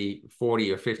 it can be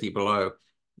 40 or 50 below.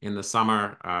 In the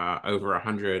summer, over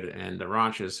 100. And the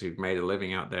ranchers who've made a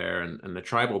living out there and the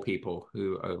tribal people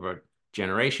who over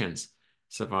generations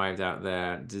survived out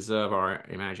there deserve our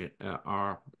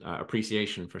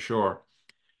appreciation for sure.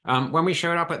 When we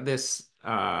showed up at this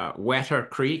wetter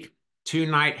creek, 2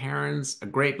 night herons, a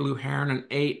great blue heron, and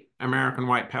 8 American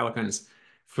white pelicans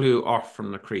flew off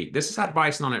from the creek. This has had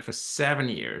bison on it for 7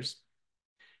 years.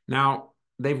 Now,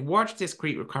 they've watched this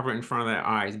creek recover in front of their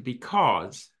eyes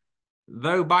because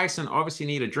though bison obviously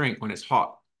need a drink when it's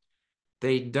hot,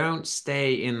 they don't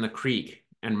stay in the creek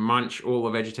and munch all the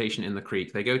vegetation in the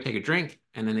creek. They go take a drink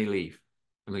and then they leave.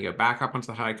 And they go back up onto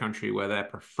the high country where their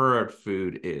preferred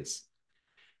food is.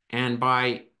 And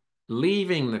by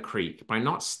leaving the creek, by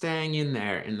not staying in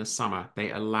there in the summer,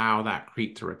 they allow that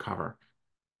creek to recover.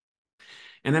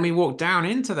 And then we walk down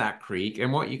into that creek,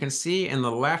 and what you can see in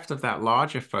the left of that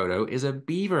larger photo is a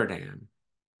beaver dam.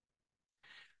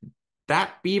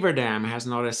 That beaver dam has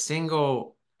not a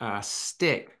single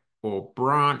stick or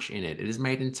branch in it. It is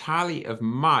made entirely of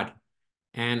mud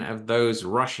and of those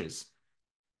rushes.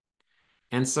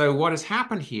 And so what has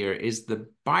happened here is the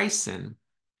bison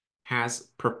has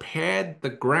prepared the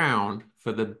ground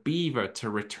for the beaver to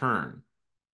return.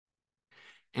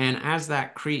 And as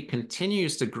that creek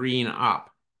continues to green up,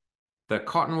 the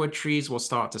cottonwood trees will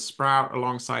start to sprout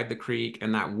alongside the creek,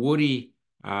 and that woody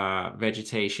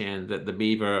vegetation that the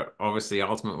beaver obviously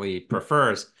ultimately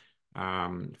prefers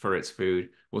for its food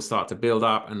will start to build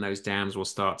up, and those dams will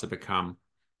start to become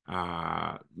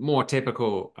more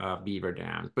typical beaver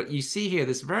dams. But you see here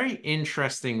this very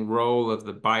interesting role of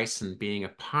the bison being a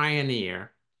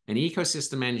pioneer, an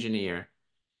ecosystem engineer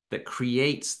that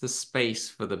creates the space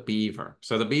for the beaver.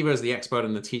 So the beaver is the expert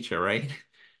and the teacher, right?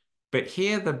 But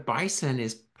here the bison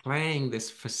is playing this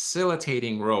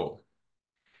facilitating role.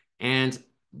 And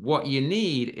what you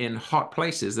need in hot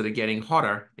places that are getting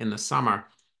hotter in the summer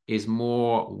is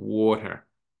more water.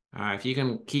 If you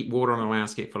can keep water on the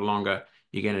landscape for longer,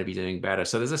 you're going to be doing better.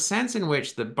 So there's a sense in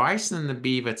which the bison and the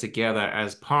beaver together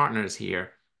as partners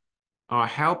here are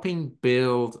helping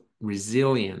build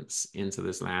resilience into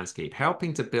this landscape,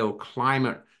 helping to build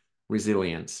climate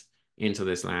resilience into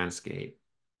this landscape.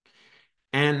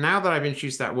 And now that I've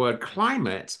introduced that word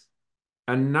climate,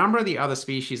 a number of the other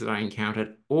species that I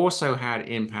encountered also had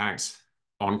impacts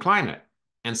on climate.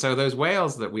 And so those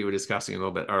whales that we were discussing a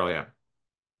little bit earlier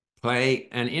play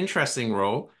an interesting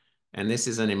role, and this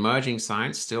is an emerging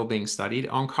science still being studied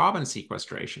on carbon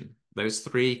sequestration. Those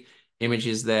three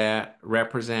images there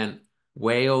represent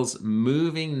whales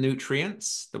moving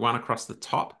nutrients, the one across the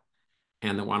top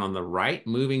and the one on the right,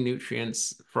 moving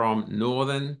nutrients from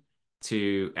northern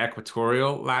to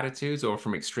equatorial latitudes, or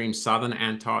from extreme southern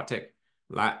Antarctic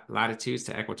latitudes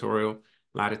to equatorial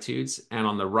latitudes. And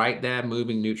on the right there,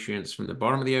 moving nutrients from the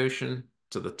bottom of the ocean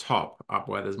to the top, up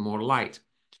where there's more light.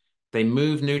 They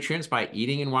move nutrients by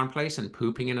eating in one place and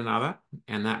pooping in another,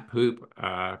 and that poop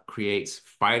creates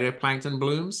phytoplankton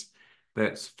blooms.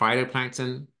 That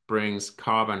phytoplankton brings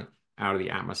carbon out of the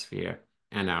atmosphere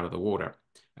and out of the water.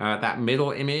 That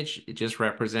middle image, it just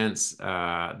represents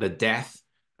the death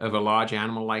of a large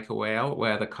animal like a whale,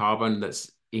 where the carbon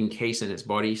that's encased in its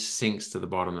body sinks to the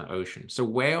bottom of the ocean. So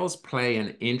whales play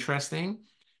an interesting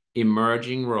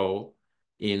emerging role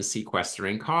in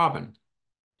sequestering carbon.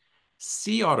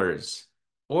 Sea otters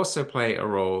also play a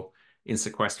role in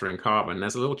sequestering carbon.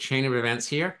 There's a little chain of events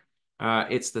here.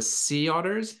 It's the sea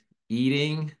otters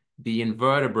eating the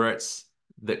invertebrates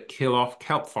that kill off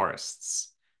kelp forests.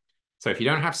 So if you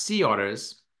don't have sea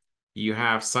otters, you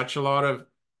have such a lot of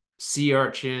sea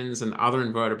urchins and other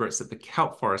invertebrates that the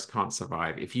kelp forest can't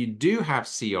survive. If you do have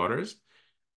sea otters,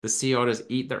 the sea otters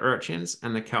eat the urchins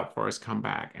and the kelp forests come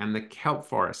back, and the kelp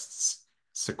forests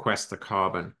sequester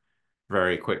carbon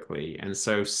very quickly. And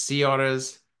so sea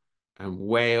otters and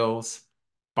whales,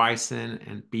 bison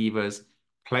and beavers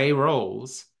play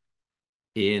roles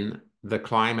in the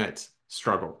climate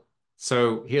struggle.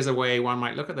 So here's a way one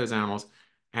might look at those animals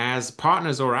as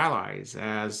partners or allies,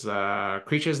 as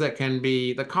creatures that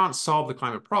can't solve the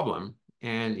climate problem.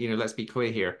 And let's be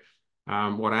clear here.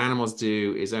 What animals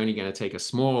do is only going to take a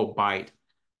small bite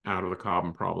out of the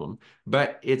carbon problem,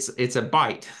 but it's a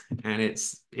bite, and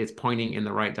it's pointing in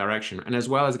the right direction. And as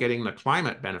well as getting the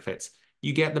climate benefits,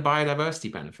 you get the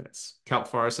biodiversity benefits. Kelp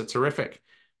forests are terrific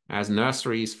as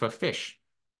nurseries for fish.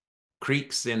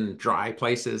 Creeks in dry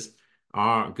places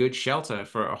are good shelter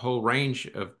for a whole range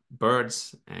of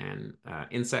birds and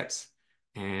insects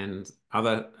and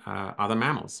other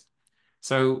mammals.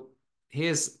 So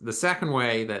here's the second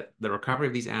way that the recovery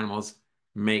of these animals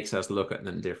makes us look at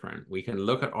them different. We can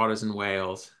look at otters and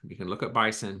whales. We can look at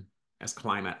bison as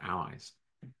climate allies.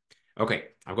 Okay,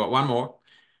 I've got one more.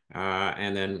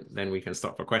 And then we can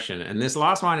stop for question. And this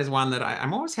last one is one that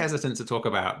I'm always hesitant to talk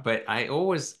about, but I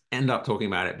always end up talking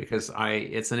about it because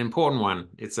it's an important one.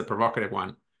 It's a provocative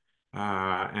one.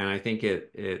 And I think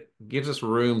it gives us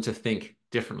room to think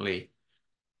differently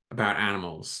about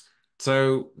animals.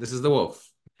 So this is the wolf.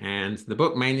 And the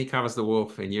book mainly covers the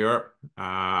wolf in Europe,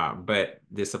 but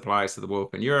this applies to the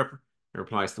wolf in Europe. It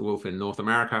applies to the wolf in North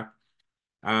America.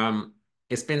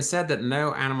 It's been said that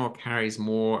no animal carries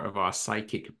more of our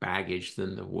psychic baggage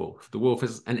than the wolf. The wolf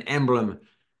is an emblem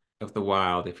of the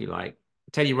wild, if you like.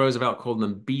 Teddy Roosevelt called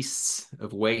them beasts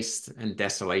of waste and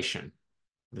desolation.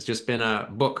 There's just been a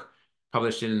book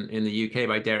published in the UK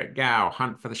by Derek Gow,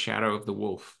 Hunt for the Shadow of the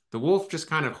Wolf. The wolf just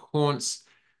kind of haunts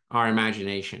our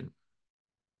imagination.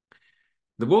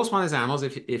 The wolf's one of those animals,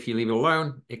 if you leave it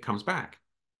alone, it comes back.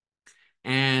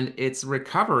 And its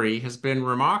recovery has been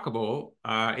remarkable.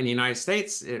 In the United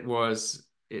States, it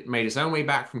made its own way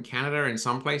back from Canada in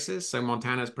some places. So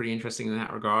Montana is pretty interesting in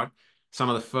that regard. Some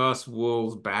of the first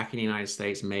wolves back in the United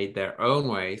States made their own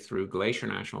way through Glacier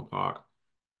National Park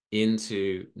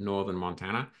into northern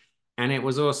Montana. And it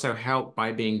was also helped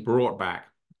by being brought back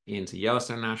into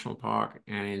Yellowstone National Park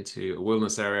and into a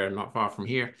wilderness area not far from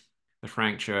here, the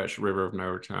Frank Church River of No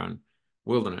Return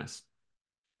Wilderness.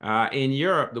 In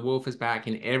Europe, the wolf is back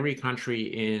in every country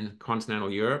in continental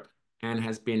Europe and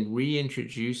has been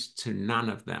reintroduced to none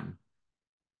of them.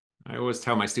 I always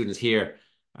tell my students here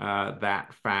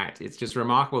that fact. It's just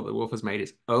remarkable that the wolf has made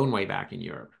its own way back in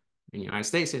Europe. In the United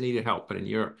States, it needed help, but in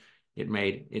Europe, it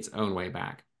made its own way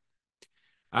back.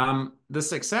 The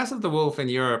success of the wolf in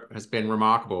Europe has been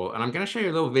remarkable, and I'm going to show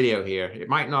you a little video here. It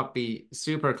might not be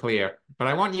super clear, but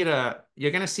I want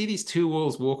you're going to see these two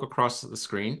wolves walk across the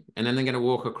screen, and then they're going to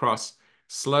walk across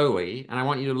slowly, and I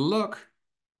want you to look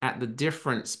at the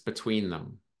difference between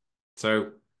them.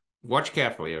 So watch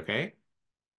carefully, okay?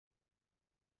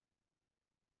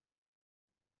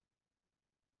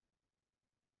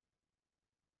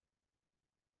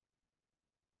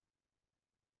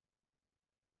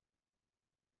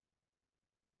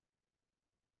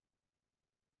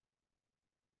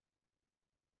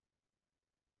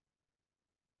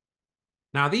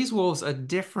 Now, these wolves are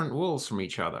different wolves from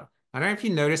each other. I don't know if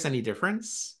you notice any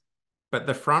difference, but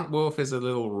the front wolf is a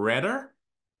little redder.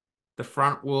 The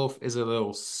front wolf is a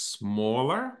little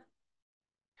smaller.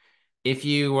 If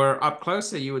you were up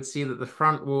closer, you would see that the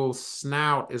front wolf's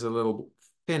snout is a little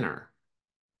thinner.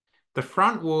 The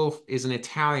front wolf is an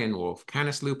Italian wolf,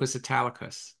 Canis lupus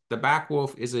italicus. The back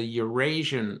wolf is a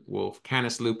Eurasian wolf,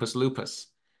 Canis lupus lupus.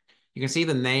 You can see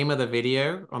the name of the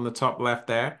video on the top left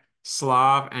there,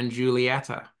 Slav and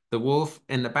Julieta. The wolf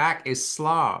in the back is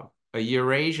Slav, a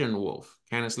Eurasian wolf,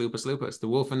 Canis lupus lupus. The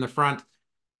wolf in the front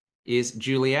is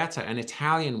Julieta, an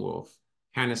Italian wolf,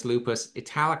 Canis lupus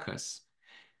italicus.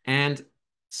 And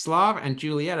Slav and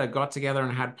Julieta got together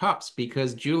and had pups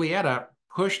because Julieta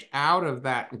pushed out of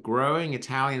that growing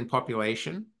Italian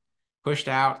population, pushed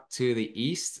out to the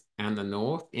east and the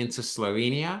north into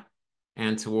Slovenia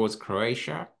and towards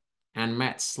Croatia, and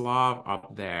met Slav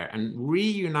up there and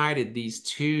reunited these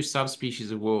two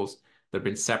subspecies of wolves that have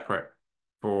been separate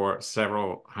for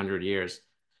several hundred years.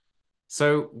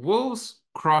 So wolves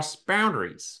cross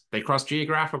boundaries. They cross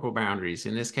geographical boundaries,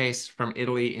 in this case, from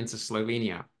Italy into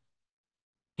Slovenia.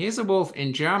 Here's a wolf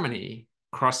in Germany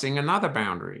crossing another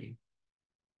boundary.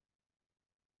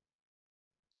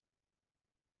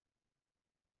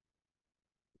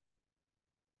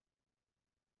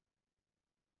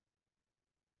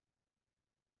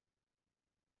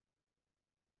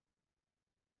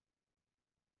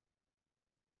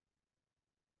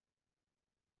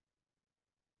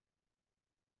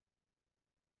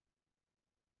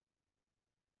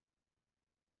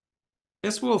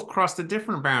 This wolf crossed a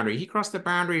different boundary. He crossed the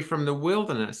boundary from the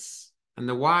wilderness and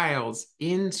the wilds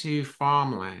into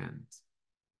farmland,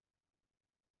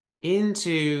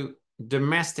 into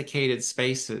domesticated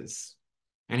spaces.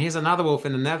 And here's another wolf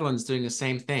in the Netherlands doing the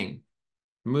same thing,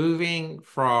 moving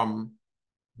from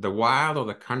the wild or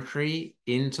the country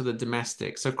into the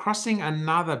domestic. So crossing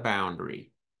another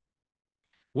boundary.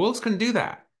 Wolves can do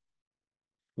that.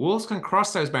 Wolves can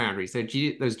cross those boundaries,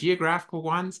 those geographical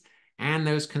ones and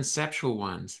those conceptual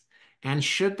ones. And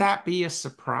should that be a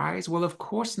surprise? Well, of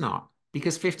course not,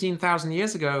 because 15,000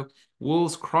 years ago,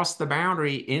 wolves crossed the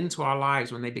boundary into our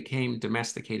lives when they became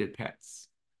domesticated pets.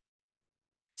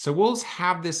 So wolves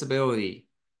have this ability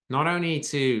not only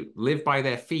to live by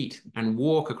their feet and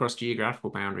walk across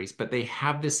geographical boundaries, but they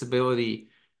have this ability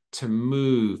to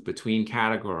move between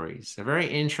categories, a very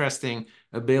interesting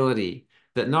ability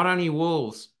that not only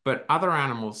wolves, but other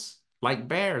animals like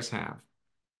bears have.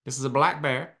 This is a black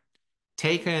bear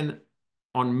taken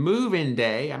on move-in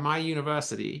day at my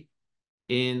university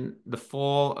in the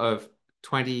fall of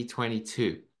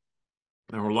 2022.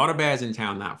 There were a lot of bears in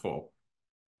town that fall.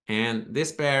 And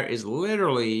this bear is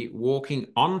literally walking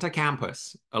onto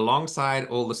campus alongside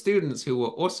all the students who were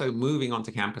also moving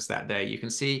onto campus that day. You can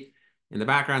see in the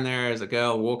background there is a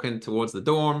girl walking towards the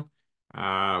dorm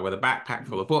with a backpack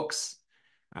full of books.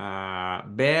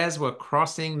 Bears were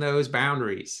crossing those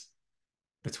boundaries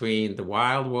between the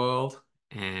wild world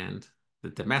and the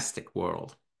domestic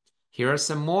world. Here are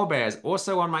some more bears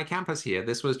also on my campus here.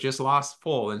 This was just last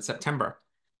fall in September.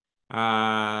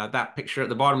 That picture at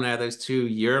the bottom there, those two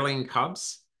yearling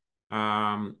cubs.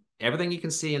 Everything you can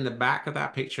see in the back of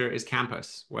that picture is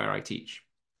campus where I teach.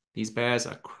 These bears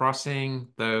are crossing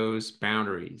those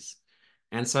boundaries.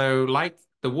 And so like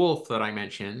the wolf that I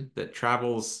mentioned that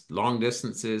travels long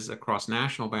distances across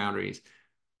national boundaries,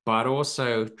 but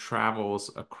also travels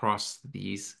across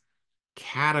these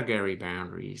category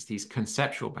boundaries, these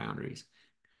conceptual boundaries.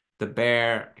 The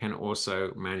bear can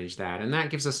also manage that. And that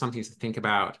gives us something to think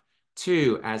about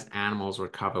too as animals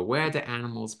recover. Where do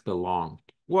animals belong?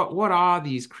 What are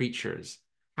these creatures?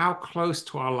 How close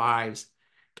to our lives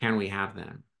can we have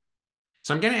them?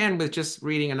 So I'm going to end with just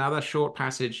reading another short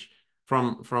passage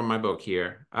from my book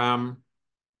here.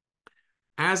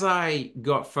 As I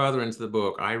got further into the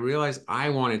book, I realized I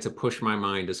wanted to push my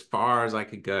mind as far as I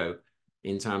could go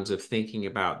in terms of thinking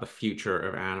about the future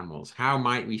of animals. How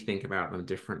might we think about them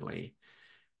differently?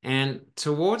 And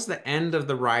towards the end of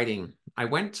the writing, I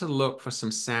went to look for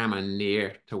some salmon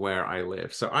near to where I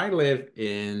live. So I live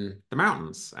in the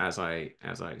mountains, as I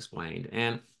explained.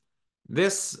 And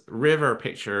this river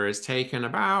picture is taken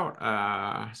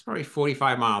about it's probably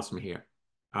 45 miles from here,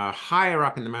 higher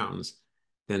up in the mountains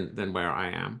than where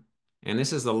I am. And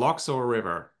this is the Loxor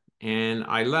River. And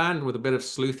I learned with a bit of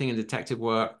sleuthing and detective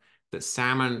work that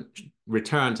salmon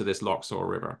return to this Loxor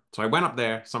River. So I went up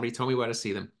there, somebody told me where to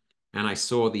see them, and I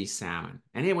saw these salmon.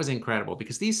 And it was incredible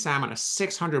because these salmon are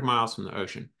 600 miles from the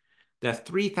ocean. They're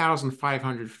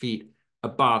 3,500 feet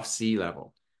above sea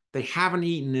level. They haven't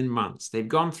eaten in months. They've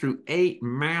gone through 8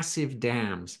 massive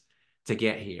dams to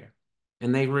get here.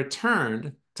 And they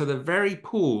returned to the very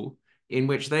pool in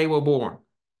which they were born,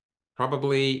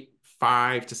 probably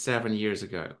 5 to 7 years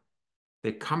ago.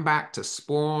 They've come back to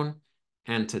spawn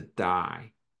and to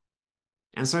die.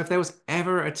 And so if there was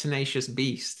ever a tenacious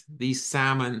beast, these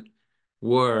salmon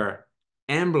were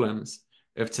emblems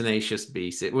of tenacious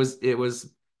beasts. It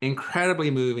was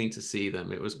incredibly moving to see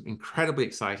them. It was incredibly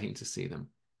exciting to see them.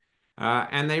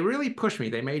 And they really pushed me.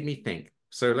 They made me think.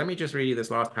 So let me just read you this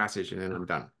last passage and then I'm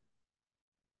done.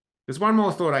 There's one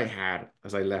more thought I had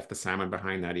as I left the salmon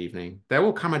behind that evening. There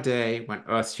will come a day when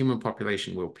Earth's human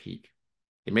population will peak.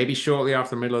 It may be shortly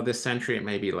after the middle of this century, it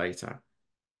may be later.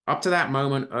 Up to that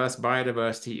moment, Earth's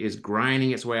biodiversity is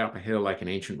grinding its way up a hill like an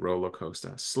ancient roller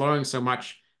coaster, slowing so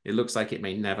much it looks like it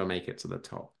may never make it to the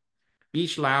top.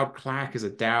 Each loud clack is a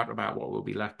doubt about what will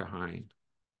be left behind.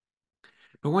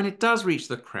 But when it does reach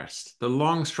the crest, the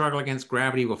long struggle against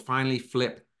gravity will finally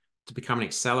flip to become an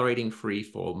accelerating free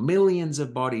fall. Millions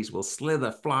of bodies will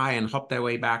slither, fly, and hop their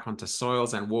way back onto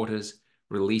soils and waters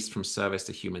released from service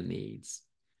to human needs.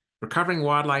 Recovering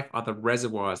wildlife are the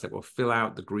reservoirs that will fill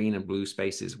out the green and blue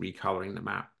spaces recoloring the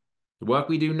map. The work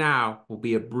we do now will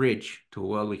be a bridge to a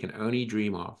world we can only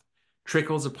dream of.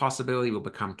 Trickles of possibility will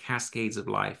become cascades of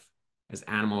life as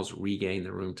animals regain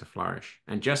the room to flourish.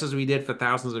 And just as we did for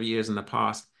thousands of years in the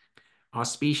past, our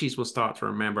species will start to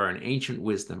remember an ancient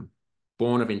wisdom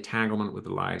born of entanglement with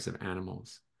the lives of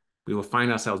animals. We will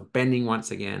find ourselves bending once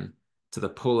again to the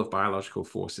pull of biological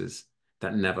forces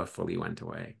that never fully went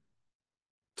away.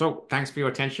 So thanks for your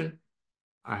attention.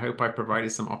 I hope I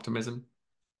provided some optimism.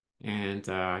 And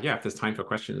yeah, if there's time for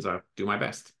questions, I'll do my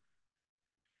best.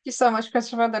 You so much,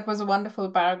 Christopher. That was a wonderful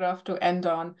paragraph to end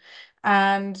on.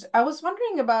 And I was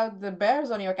wondering about the bears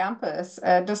on your campus.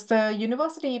 Does the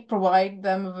university provide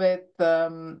them with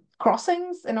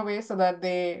crossings in a way so that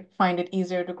they find it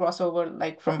easier to cross over,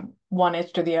 like from one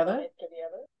edge to the other?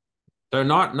 So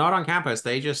not on campus.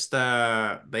 They just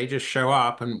show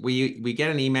up and we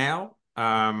get an email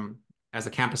as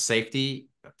a campus safety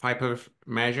type of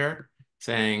measure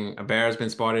saying a bear has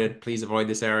been spotted, please avoid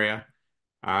this area.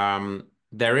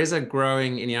 There is a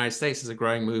growing, in the United States, there's a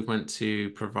growing movement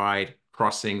to provide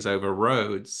crossings over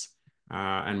roads,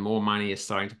 and more money is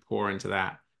starting to pour into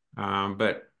that.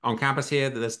 But on campus here,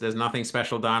 there's nothing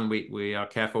special done. We are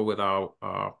careful with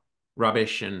our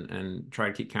rubbish and try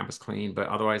to keep campus clean, but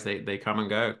otherwise they come and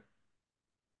go.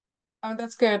 Oh,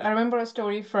 that's good. I remember a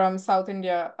story from South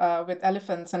India with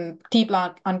elephants and tea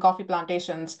plant and coffee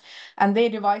plantations, and they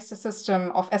devised a system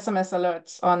of SMS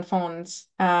alerts on phones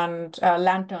and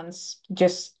lanterns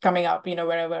just coming up,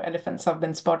 wherever elephants have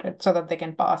been spotted, so that they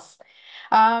can pass.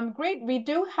 Great. We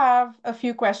do have a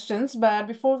few questions, but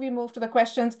before we move to the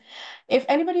questions, if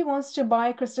anybody wants to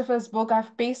buy Christopher's book,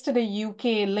 I've pasted a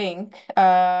UK link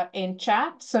in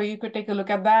chat, so you could take a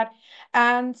look at that.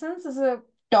 And since this is a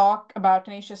talk about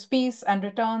Tenacious Beasts and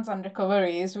returns and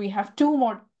recoveries, we have two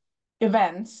more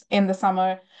events in the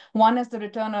summer. One is the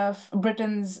return of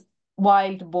Britain's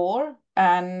wild boar,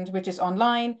 and which is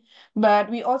online. But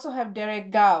we also have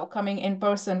Derek Gow coming in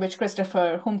person,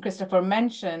 whom Christopher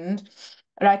mentioned,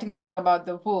 writing about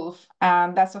the wolf.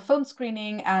 And that's a film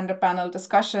screening and a panel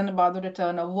discussion about the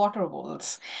return of water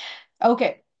wolves.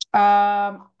 Okay,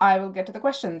 I will get to the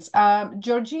questions.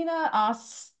 Georgina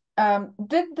asks,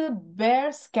 did the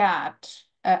bear scat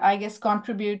I guess,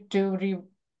 contribute to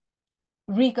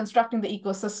reconstructing the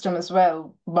ecosystem as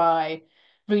well by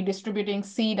redistributing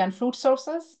seed and fruit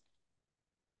sources?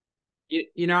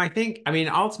 I think, I mean,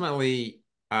 ultimately,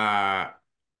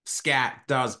 scat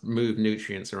does move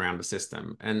nutrients around the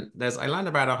system. And I learned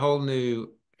about a whole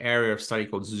new area of study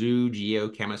called zoo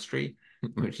geochemistry,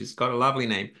 which has got a lovely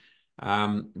name.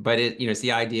 But it's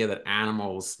the idea that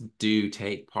animals do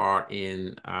take part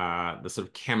in the sort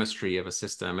of chemistry of a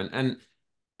system. And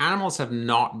animals have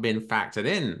not been factored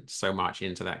in so much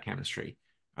into that chemistry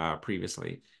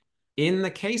previously. In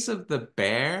the case of the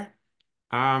bear,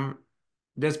 um,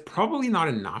 there's probably not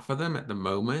enough of them at the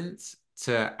moment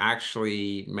to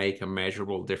actually make a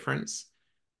measurable difference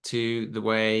to the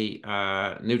way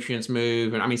nutrients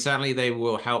move. And I mean, certainly they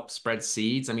will help spread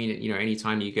seeds. I mean,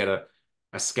 anytime you get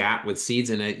a scat with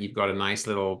seeds in it, you've got a nice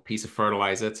little piece of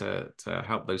fertilizer to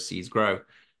help those seeds grow.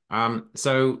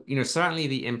 So, certainly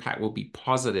the impact will be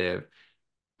positive.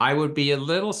 I would be a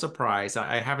little surprised.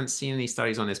 I haven't seen any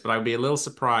studies on this, but I would be a little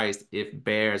surprised if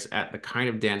bears at the kind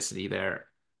of density they're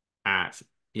at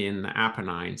in the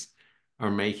Apennines are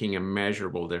making a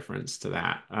measurable difference to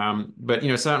that. But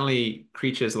certainly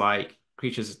creatures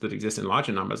that exist in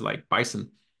larger numbers, like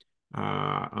bison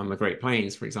on the Great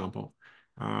Plains, for example,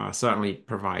 certainly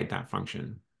provide that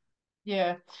function.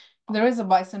 Yeah, there is a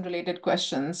bison related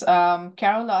questions.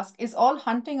 Carol asks, is all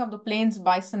hunting of the plains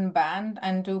bison banned,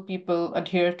 and do people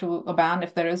adhere to a ban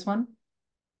if there is one?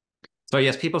 So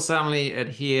yes, people certainly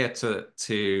adhere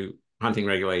to hunting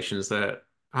regulations. That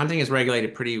hunting is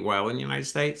regulated pretty well in the United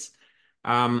States.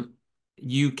 Um,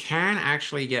 you can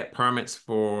actually get permits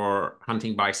for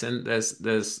hunting bison.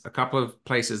 There's a couple of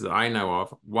places that I know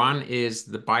of. One is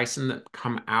the bison that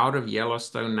come out of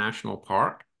Yellowstone National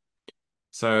Park.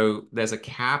 So there's a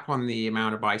cap on the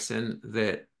amount of bison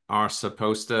that are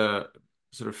supposed to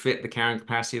sort of fit the carrying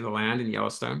capacity of the land in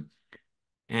Yellowstone.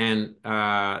 And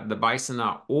the bison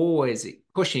are always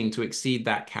pushing to exceed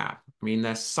that cap. I mean,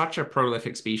 they're such a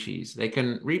prolific species. They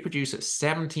can reproduce at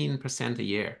 17% a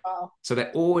year. Wow. So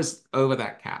they're always over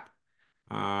that cap.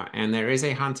 And there is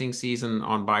a hunting season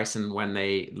on bison when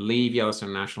they leave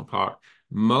Yellowstone National Park.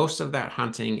 Most of that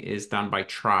hunting is done by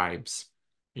tribes.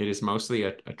 It is mostly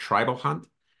a tribal hunt.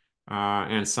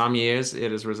 And some years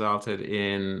it has resulted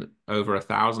in over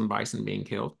 1,000 bison being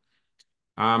killed.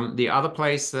 The other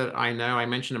place that I know, I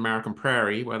mentioned American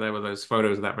Prairie, where there were those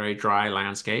photos of that very dry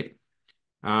landscape.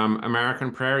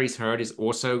 American Prairie's herd is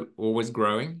also always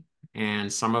growing,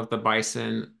 and some of the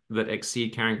bison that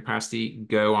exceed carrying capacity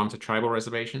go onto tribal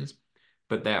reservations.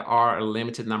 But there are a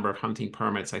limited number of hunting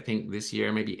permits. I think this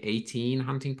year, maybe 18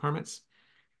 hunting permits.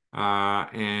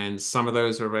 And some of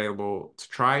those are available to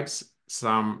tribes,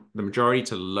 the majority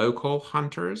to local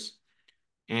hunters.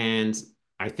 And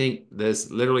I think there's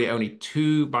literally only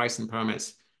 2 bison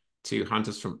permits to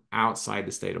hunters from outside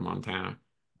the state of Montana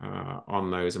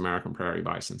on those American prairie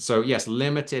bison. So yes,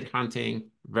 limited hunting,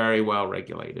 very well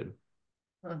regulated.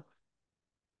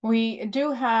 We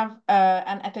do have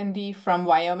an attendee from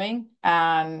Wyoming,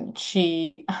 and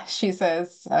she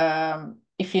says,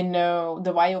 if you know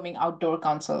the Wyoming Outdoor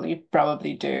Council, you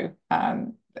probably do,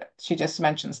 and she just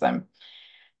mentions them.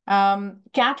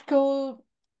 Catco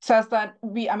says that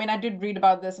I mean, I did read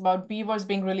about this, about beavers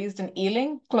being released in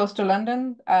Ealing, close to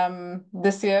London,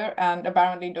 this year, and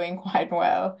apparently doing quite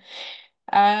well.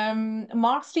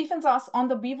 Mark Stephens asks, on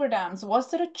the beaver dams,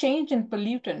 was there a change in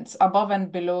pollutants above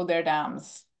and below their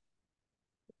dams?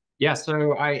 Yeah,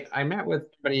 so I met with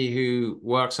somebody who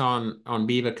works on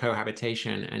beaver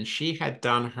cohabitation, and she had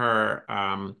done her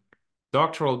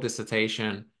doctoral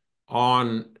dissertation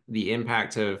on the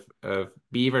impact of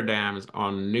beaver dams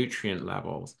on nutrient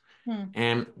levels. Hmm.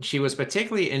 And she was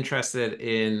particularly interested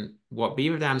in what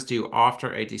beaver dams do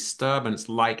after a disturbance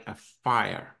like a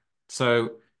fire.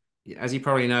 So, as you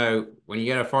probably know, when you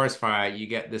get a forest fire, you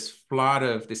get this flood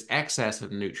of this excess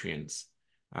of nutrients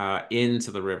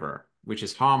into the river, which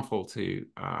is harmful to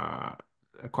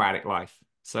aquatic life.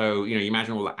 So, you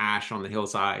imagine all the ash on the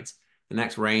hillsides. The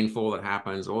next rainfall that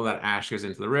happens, all that ash goes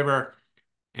into the river,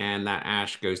 and that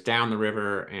ash goes down the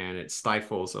river and it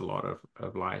stifles a lot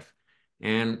of life.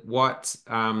 And what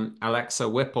Alexa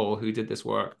Whipple, who did this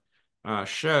work,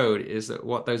 showed is that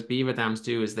what those beaver dams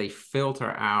do is they filter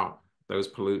out those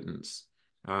pollutants.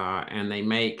 And they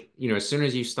make, as soon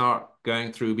as you start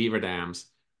going through beaver dams,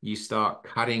 you start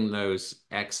cutting those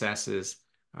excesses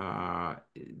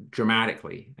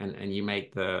dramatically, and you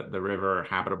make the river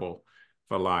habitable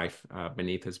for life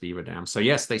beneath this beaver dam. So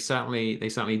yes, they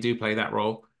certainly do play that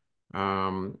role.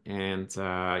 And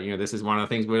this is one of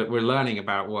the things we're learning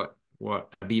about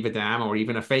what a beaver dam, or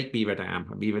even a fake beaver dam,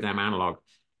 a beaver dam analog,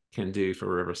 can do for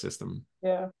a river system.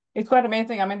 Yeah. It's quite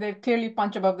amazing. I mean, they clearly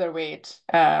punch above their weight,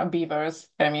 beavers.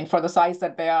 I mean, for the size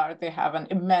that they are, they have an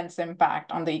immense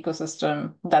impact on the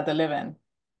ecosystem that they live in.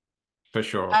 For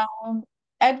sure. Um,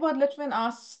 Edward Litwin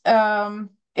asks,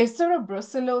 is there a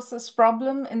brucellosis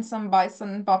problem in some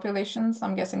bison populations?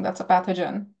 I'm guessing that's a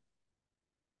pathogen.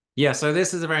 Yeah, so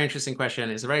this is a very interesting question.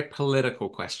 It's a very political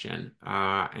question.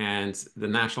 And the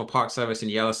National Park Service in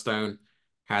Yellowstone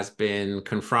has been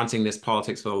confronting this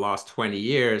politics for the last 20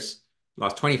 years,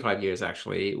 last 25 years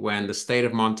actually, when the state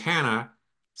of Montana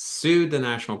sued the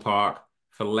national park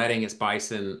for letting its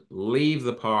bison leave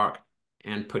the park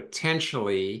and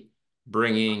potentially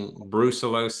bringing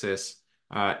brucellosis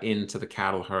into the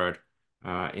cattle herd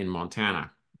in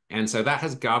Montana. And so that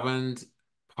has governed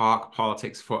park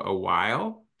politics for a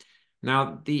while.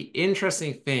 Now, the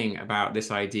interesting thing about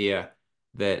this idea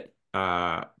that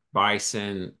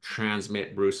bison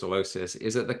transmit brucellosis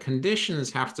is that the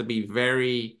conditions have to be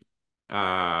very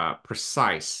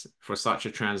precise for such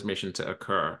a transmission to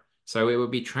occur. So it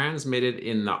would be transmitted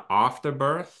in the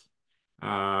afterbirth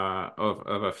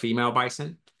of a female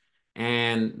bison,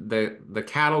 and the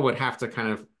cattle would have to kind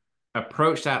of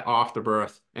approach that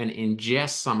afterbirth and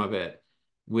ingest some of it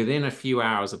within a few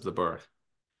hours of the birth.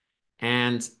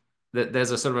 And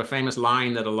there's a sort of a famous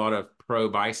line that a lot of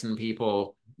pro-bison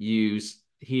people use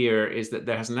here is that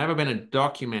there has never been a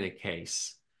documented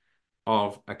case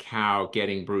of a cow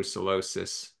getting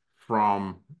brucellosis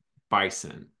from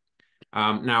bison.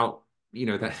 Now,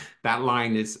 that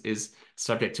line is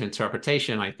subject to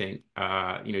interpretation, I think,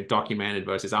 documented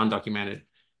versus undocumented.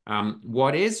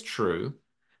 What is true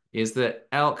is that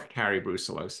elk carry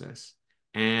brucellosis,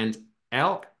 and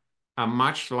elk are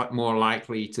much more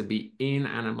likely to be in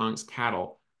and amongst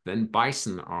cattle than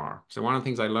bison are. So one of the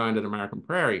things I learned at American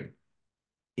Prairie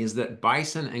is that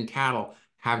bison and cattle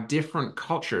have different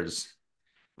cultures.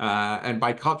 And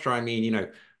by culture, I mean,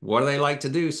 what do they like to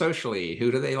do socially? Who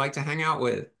do they like to hang out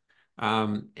with?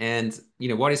 And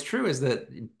what is true is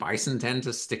that bison tend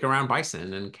to stick around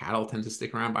bison and cattle tend to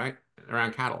stick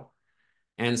around cattle.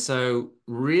 And so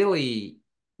really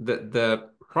the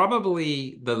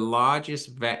probably the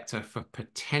largest vector for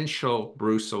potential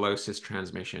brucellosis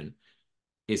transmission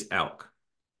is elk.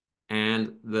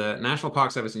 And the National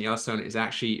Park Service in Yellowstone is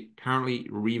actually currently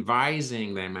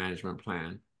revising their management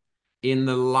plan in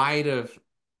the light of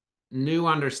new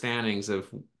understandings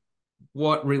of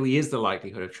what really is the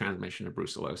likelihood of transmission of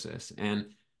brucellosis. And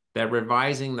they're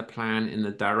revising the plan in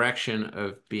the direction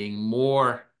of being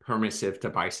more permissive to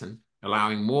bison,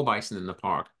 allowing more bison in the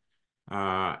park,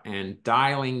 and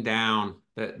dialing down.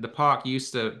 The park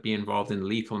used to be involved in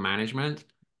lethal management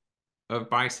of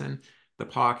bison. The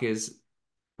park is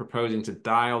proposing to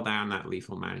dial down that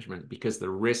lethal management because the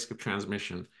risk of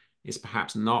transmission is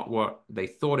perhaps not what they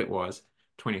thought it was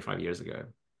 25 years ago.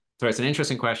 So it's an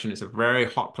interesting question. It's a very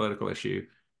hot political issue,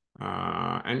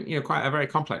 and quite a very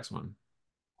complex one.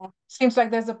 Seems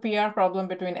like there's a PR problem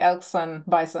between elks and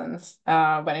bisons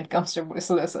when it comes to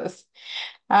brucellosis.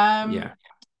 Um, Yeah.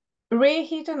 Ray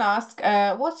Heaton asked,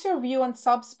 what's your view on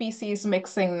subspecies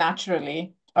mixing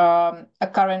naturally? A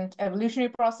current evolutionary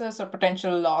process or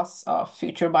potential loss of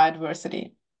future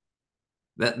biodiversity?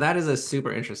 That is a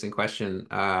super interesting question.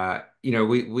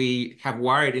 We have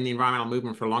worried in the environmental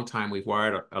movement for a long time. We've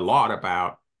worried a lot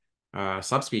about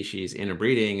subspecies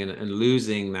interbreeding and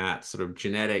losing that sort of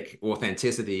genetic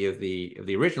authenticity of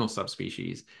the original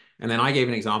subspecies. And then I gave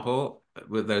an example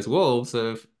with those wolves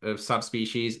of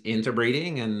subspecies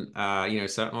interbreeding, and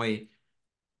certainly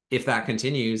if that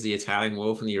continues, the Italian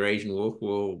wolf and the Eurasian wolf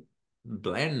will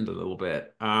blend a little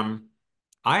bit. I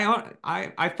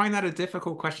find that a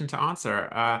difficult question to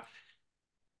answer.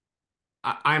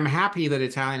 I'm happy that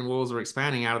Italian wolves are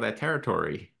expanding out of their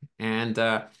territory, and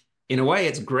in a way,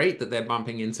 it's great that they're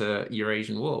bumping into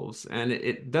Eurasian wolves. And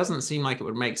it doesn't seem like it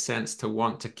would make sense to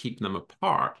want to keep them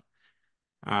apart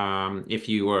if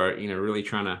you were, really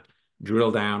trying to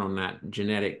drill down on that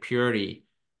genetic purity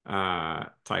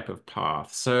type of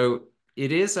path. So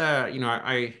it is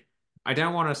I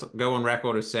don't want to go on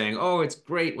record as saying, oh, it's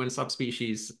great when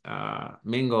subspecies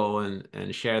mingle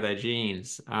and share their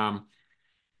genes.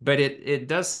 But it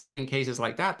does in cases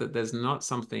like that there's not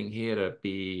something here to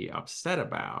be upset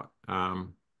about.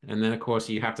 And then, of course,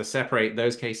 you have to separate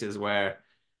those cases where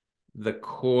the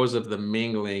cause of the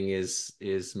mingling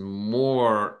is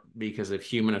more because of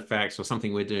human effects or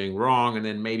something we're doing wrong. And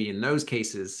then maybe in those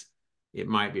cases, it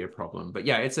might be a problem. But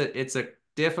yeah, it's a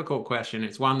difficult question.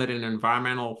 It's one that an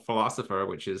environmental philosopher,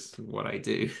 which is what I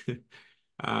do,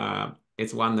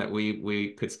 it's one that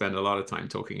we could spend a lot of time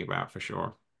talking about for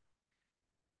sure.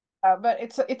 But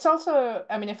it's also,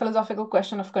 I mean, a philosophical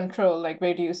question of control, like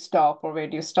where do you stop or where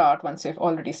do you start once you've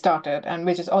already started, and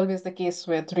which is always the case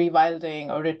with rewilding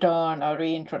or return or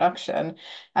reintroduction.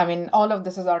 I mean, all of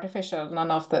this is artificial. None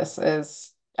of this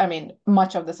is, I mean,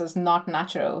 much of this is not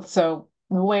natural. So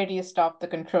where do you stop the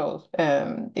control,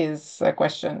 is a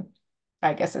question.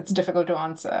 I guess it's difficult to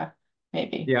answer,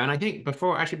 maybe. Yeah, and I think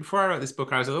before I wrote this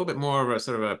book, I was a little bit more of a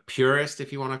sort of a purist,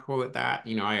 if you want to call it that.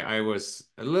 I was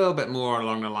a little bit more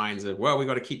along the lines of, well, we've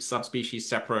got to keep subspecies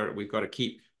separate. We've got to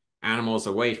keep animals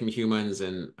away from humans,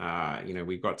 and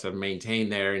we've got to maintain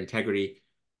their integrity.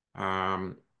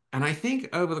 Um, and I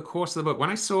think over the course of the book, when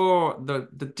I saw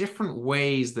the different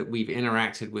ways that we've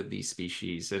interacted with these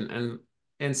species, and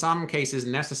in some cases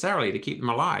necessarily to keep them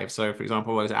alive. So, for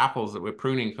example, those apples that we're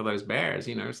pruning for those bears,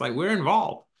 it's like we're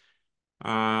involved.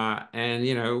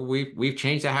 And we've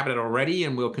changed our habitat already,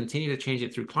 and we'll continue to change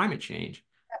it through climate change.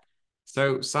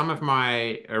 So some of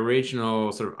my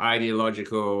original sort of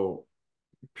ideological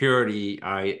purity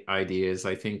ideas,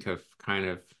 I think, have kind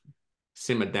of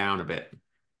simmered down a bit.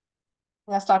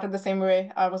 I started the same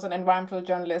way. I was an environmental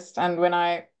journalist, and when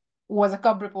I was a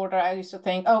cub reporter, I used to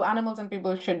think, oh, animals and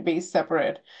people should be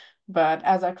separate. But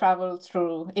as I traveled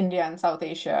through India and South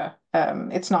Asia,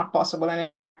 it's not possible,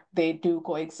 and they do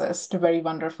coexist very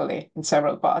wonderfully in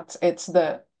several parts. It's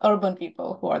the urban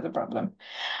people who are the problem.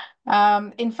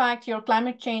 In fact, your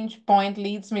climate change point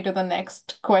leads me to the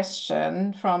next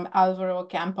question from Alvaro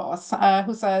Campos,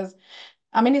 who says,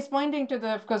 I mean, it's pointing to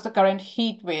of course, the current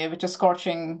heat wave, which is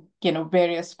scorching,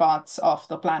 various parts of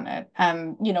the planet.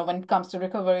 And, when it comes to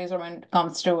recoveries or when it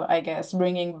comes to, I guess,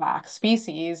 bringing back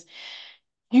species,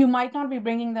 you might not be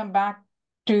bringing them back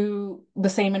to the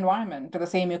same environment, to the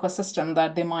same ecosystem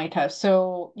that they might have.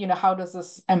 So, how does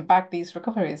this impact these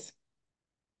recoveries?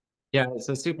 Yeah, it's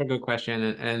a super good question.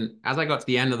 And as I got to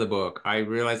the end of the book, I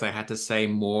realized I had to say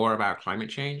more about climate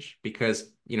change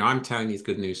because, I'm telling these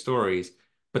good news stories,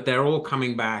 but they're all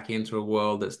coming back into a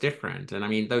world that's different. And I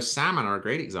mean, those salmon are a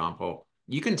great example.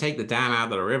 You can take the dam out of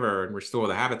the river and restore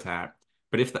the habitat,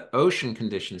 but if the ocean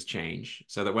conditions change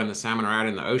so that when the salmon are out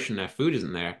in the ocean, their food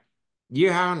isn't there,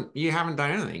 you haven't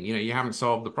done anything. You haven't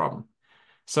solved the problem.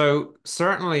 So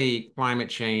certainly climate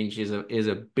change is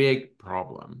a big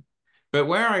problem. But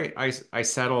where I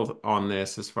settled on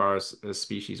this as far as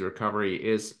species recovery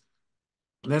is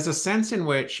there's a sense in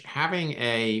which having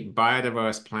a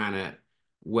biodiverse planet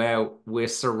where we're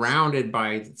surrounded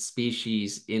by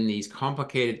species in these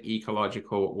complicated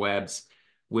ecological webs,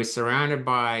 we're surrounded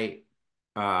by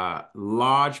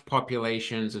large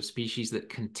populations of species that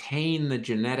contain the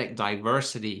genetic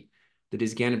diversity that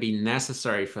is going to be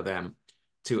necessary for them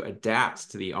to adapt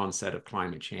to the onset of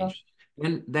climate change.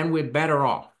 And then we're better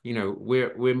off.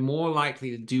 We're more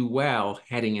likely to do well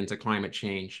heading into climate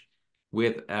change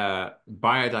with a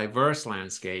biodiverse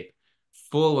landscape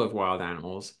full of wild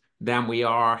animals than we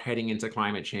are heading into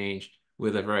climate change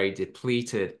with a very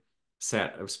depleted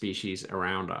set of species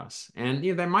around us. And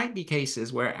there might be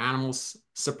cases where animals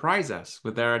surprise us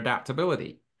with their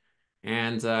adaptability.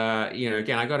 And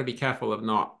again, I got to be careful of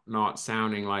not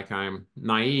sounding like I'm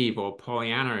naive or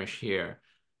Pollyanna-ish here.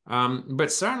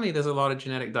 But certainly there's a lot of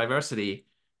genetic diversity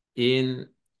in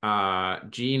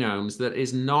genomes that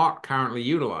is not currently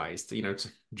utilized. It's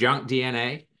junk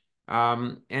DNA.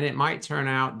 And it might turn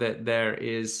out that there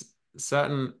is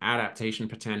certain adaptation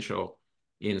potential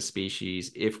in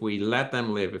species if we let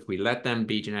them live, if we let them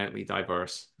be genetically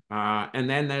diverse. And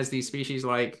then there's these species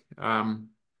like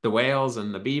the whales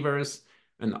and the beavers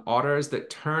and the otters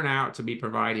that turn out to be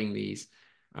providing these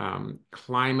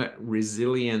climate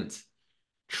resilient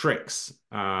tricks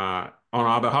on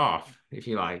our behalf, if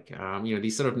you like.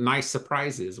 These sort of nice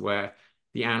surprises where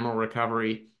the animal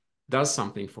recovery does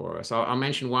something for us. I'll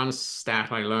mention one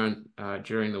stat I learned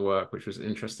during the work, which was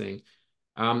interesting.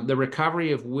 The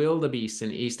recovery of wildebeest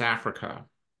in East Africa.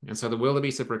 And so the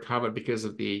wildebeest have recovered because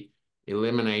of the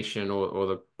elimination or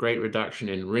the great reduction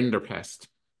in rinderpest.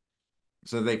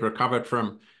 So they've recovered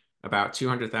from about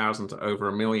 200,000 to over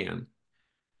 1 million.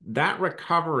 That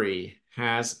recovery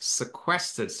has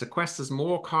sequesters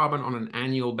more carbon on an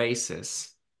annual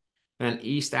basis than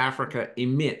East Africa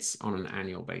emits on an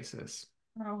annual basis.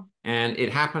 Wow. And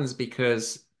it happens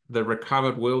because the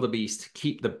recovered wildebeest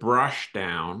keep the brush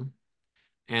down.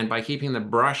 And by keeping the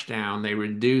brush down, they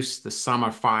reduce the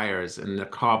summer fires and the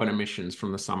carbon emissions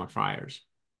from the summer fires.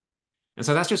 And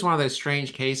so that's just one of those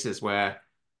strange cases where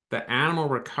the animal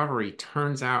recovery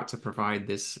turns out to provide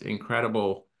this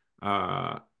incredible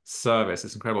service,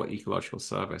 this incredible ecological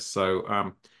service.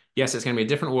 So yes, it's going to be a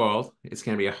different world. It's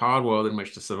going to be a hard world in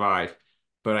which to survive.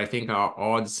 But I think our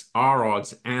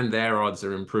odds and their odds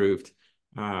are improved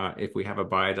if we have a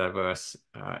biodiverse,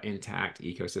 intact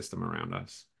ecosystem around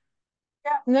us.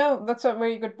 Yeah, no, that's a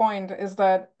very good point. Is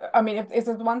that, I mean, if, is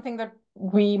it one thing that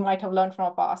we might have learned from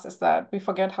our past is that we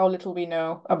forget how little we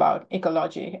know about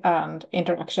ecology and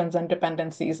interactions and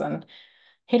dependencies and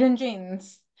hidden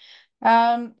genes.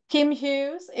 Kim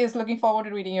Hughes is looking forward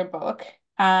to reading your book.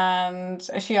 And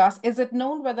she asks, is it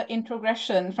known whether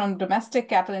introgression from domestic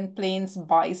cattle in plains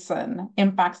bison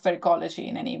impacts their ecology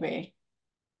in any way?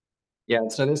 Yeah,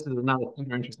 so this is another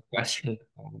super interesting question,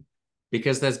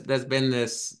 because there's been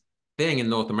this thing in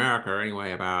North America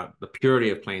anyway about the purity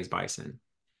of plains bison.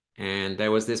 And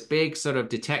there was this big sort of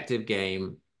detective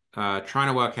game trying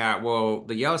to work out, well,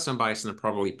 the Yellowstone bison are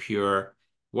probably pure.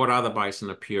 What other bison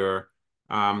are pure?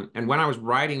 And when I was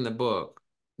writing the book,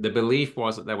 the belief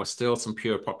was that there were still some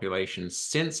pure populations.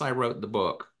 Since I wrote the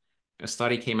book, a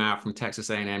study came out from Texas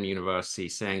A&M University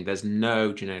saying there's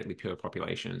no genetically pure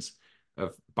populations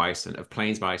of bison, of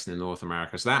plains bison in North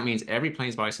America. So that means every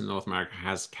plains bison in North America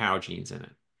has cow genes in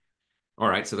it. All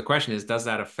right, so the question is, does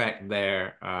that affect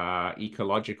their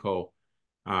ecological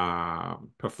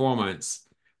performance?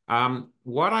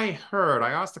 What I heard,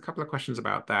 I asked a couple of questions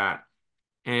about that,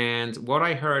 and what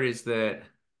I heard is that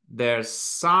there's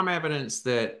some evidence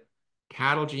that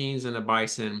cattle genes in a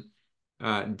bison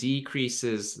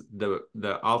decreases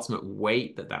the ultimate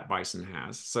weight that that bison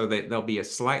has, so that there'll be a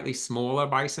slightly smaller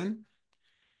bison.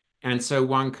 And so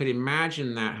one could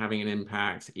imagine that having an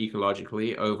impact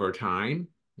ecologically over time.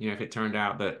 You know, if it turned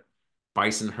out that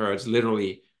bison herds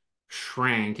literally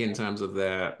shrank in terms of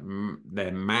their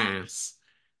mass,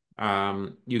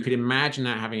 you could imagine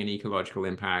that having an ecological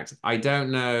impact. I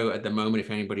don't know at the moment if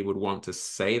anybody would want to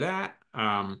say that.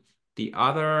 The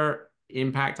other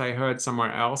impact I heard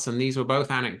somewhere else, and these were both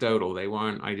anecdotal,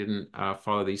 I didn't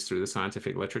follow these through the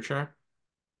scientific literature,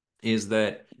 is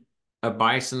that a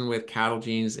bison with cattle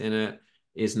genes in it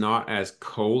is not as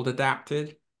cold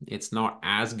adapted. It's not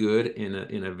as good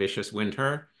in a vicious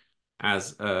winter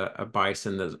as a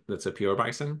bison that's a pure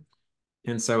bison.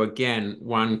 And so again,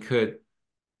 one could,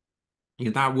 you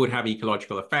know, that would have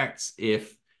ecological effects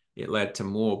if it led to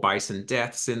more bison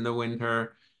deaths in the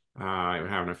winter. It would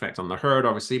have an effect on the herd,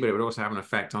 obviously, but it would also have an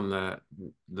effect on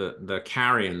the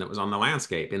carrion that was on the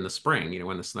landscape in the spring, you know,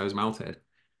 when the snow's melted.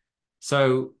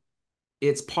 So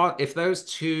if those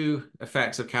two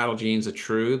effects of cattle genes are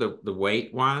true, the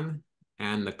weight one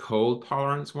and the cold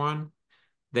tolerance one,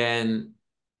 then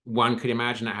one could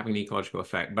imagine that having an ecological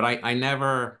effect. But I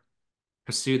never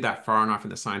pursued that far enough in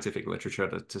the scientific literature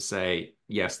to say,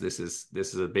 yes, this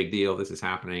is a big deal, this is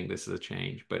happening, this is a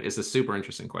change. But it's a super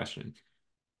interesting question.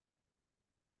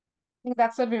 I think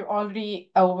that's it. We're already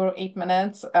over 8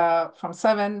 minutes from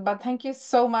 7. But thank you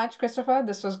so much, Christopher.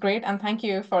 This was great. And thank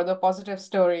you for the positive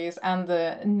stories and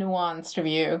the nuanced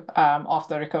review of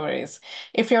the recoveries.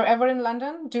 If you're ever in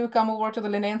London, do come over to the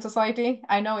Linnean Society.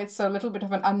 I know it's a little bit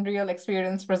of an unreal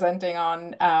experience presenting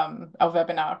on a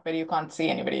webinar where you can't see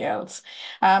anybody else.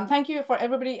 Thank you for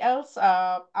everybody else.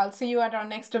 I'll see you at our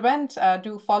next event.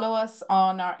 Do follow us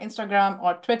on our Instagram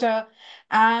or Twitter.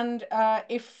 And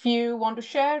if you want to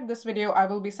share this video, I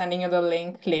will be sending you the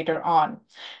link later on.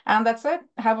 And that's it.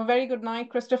 Have a very good night,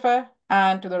 Christopher,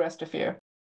 and to the rest of you.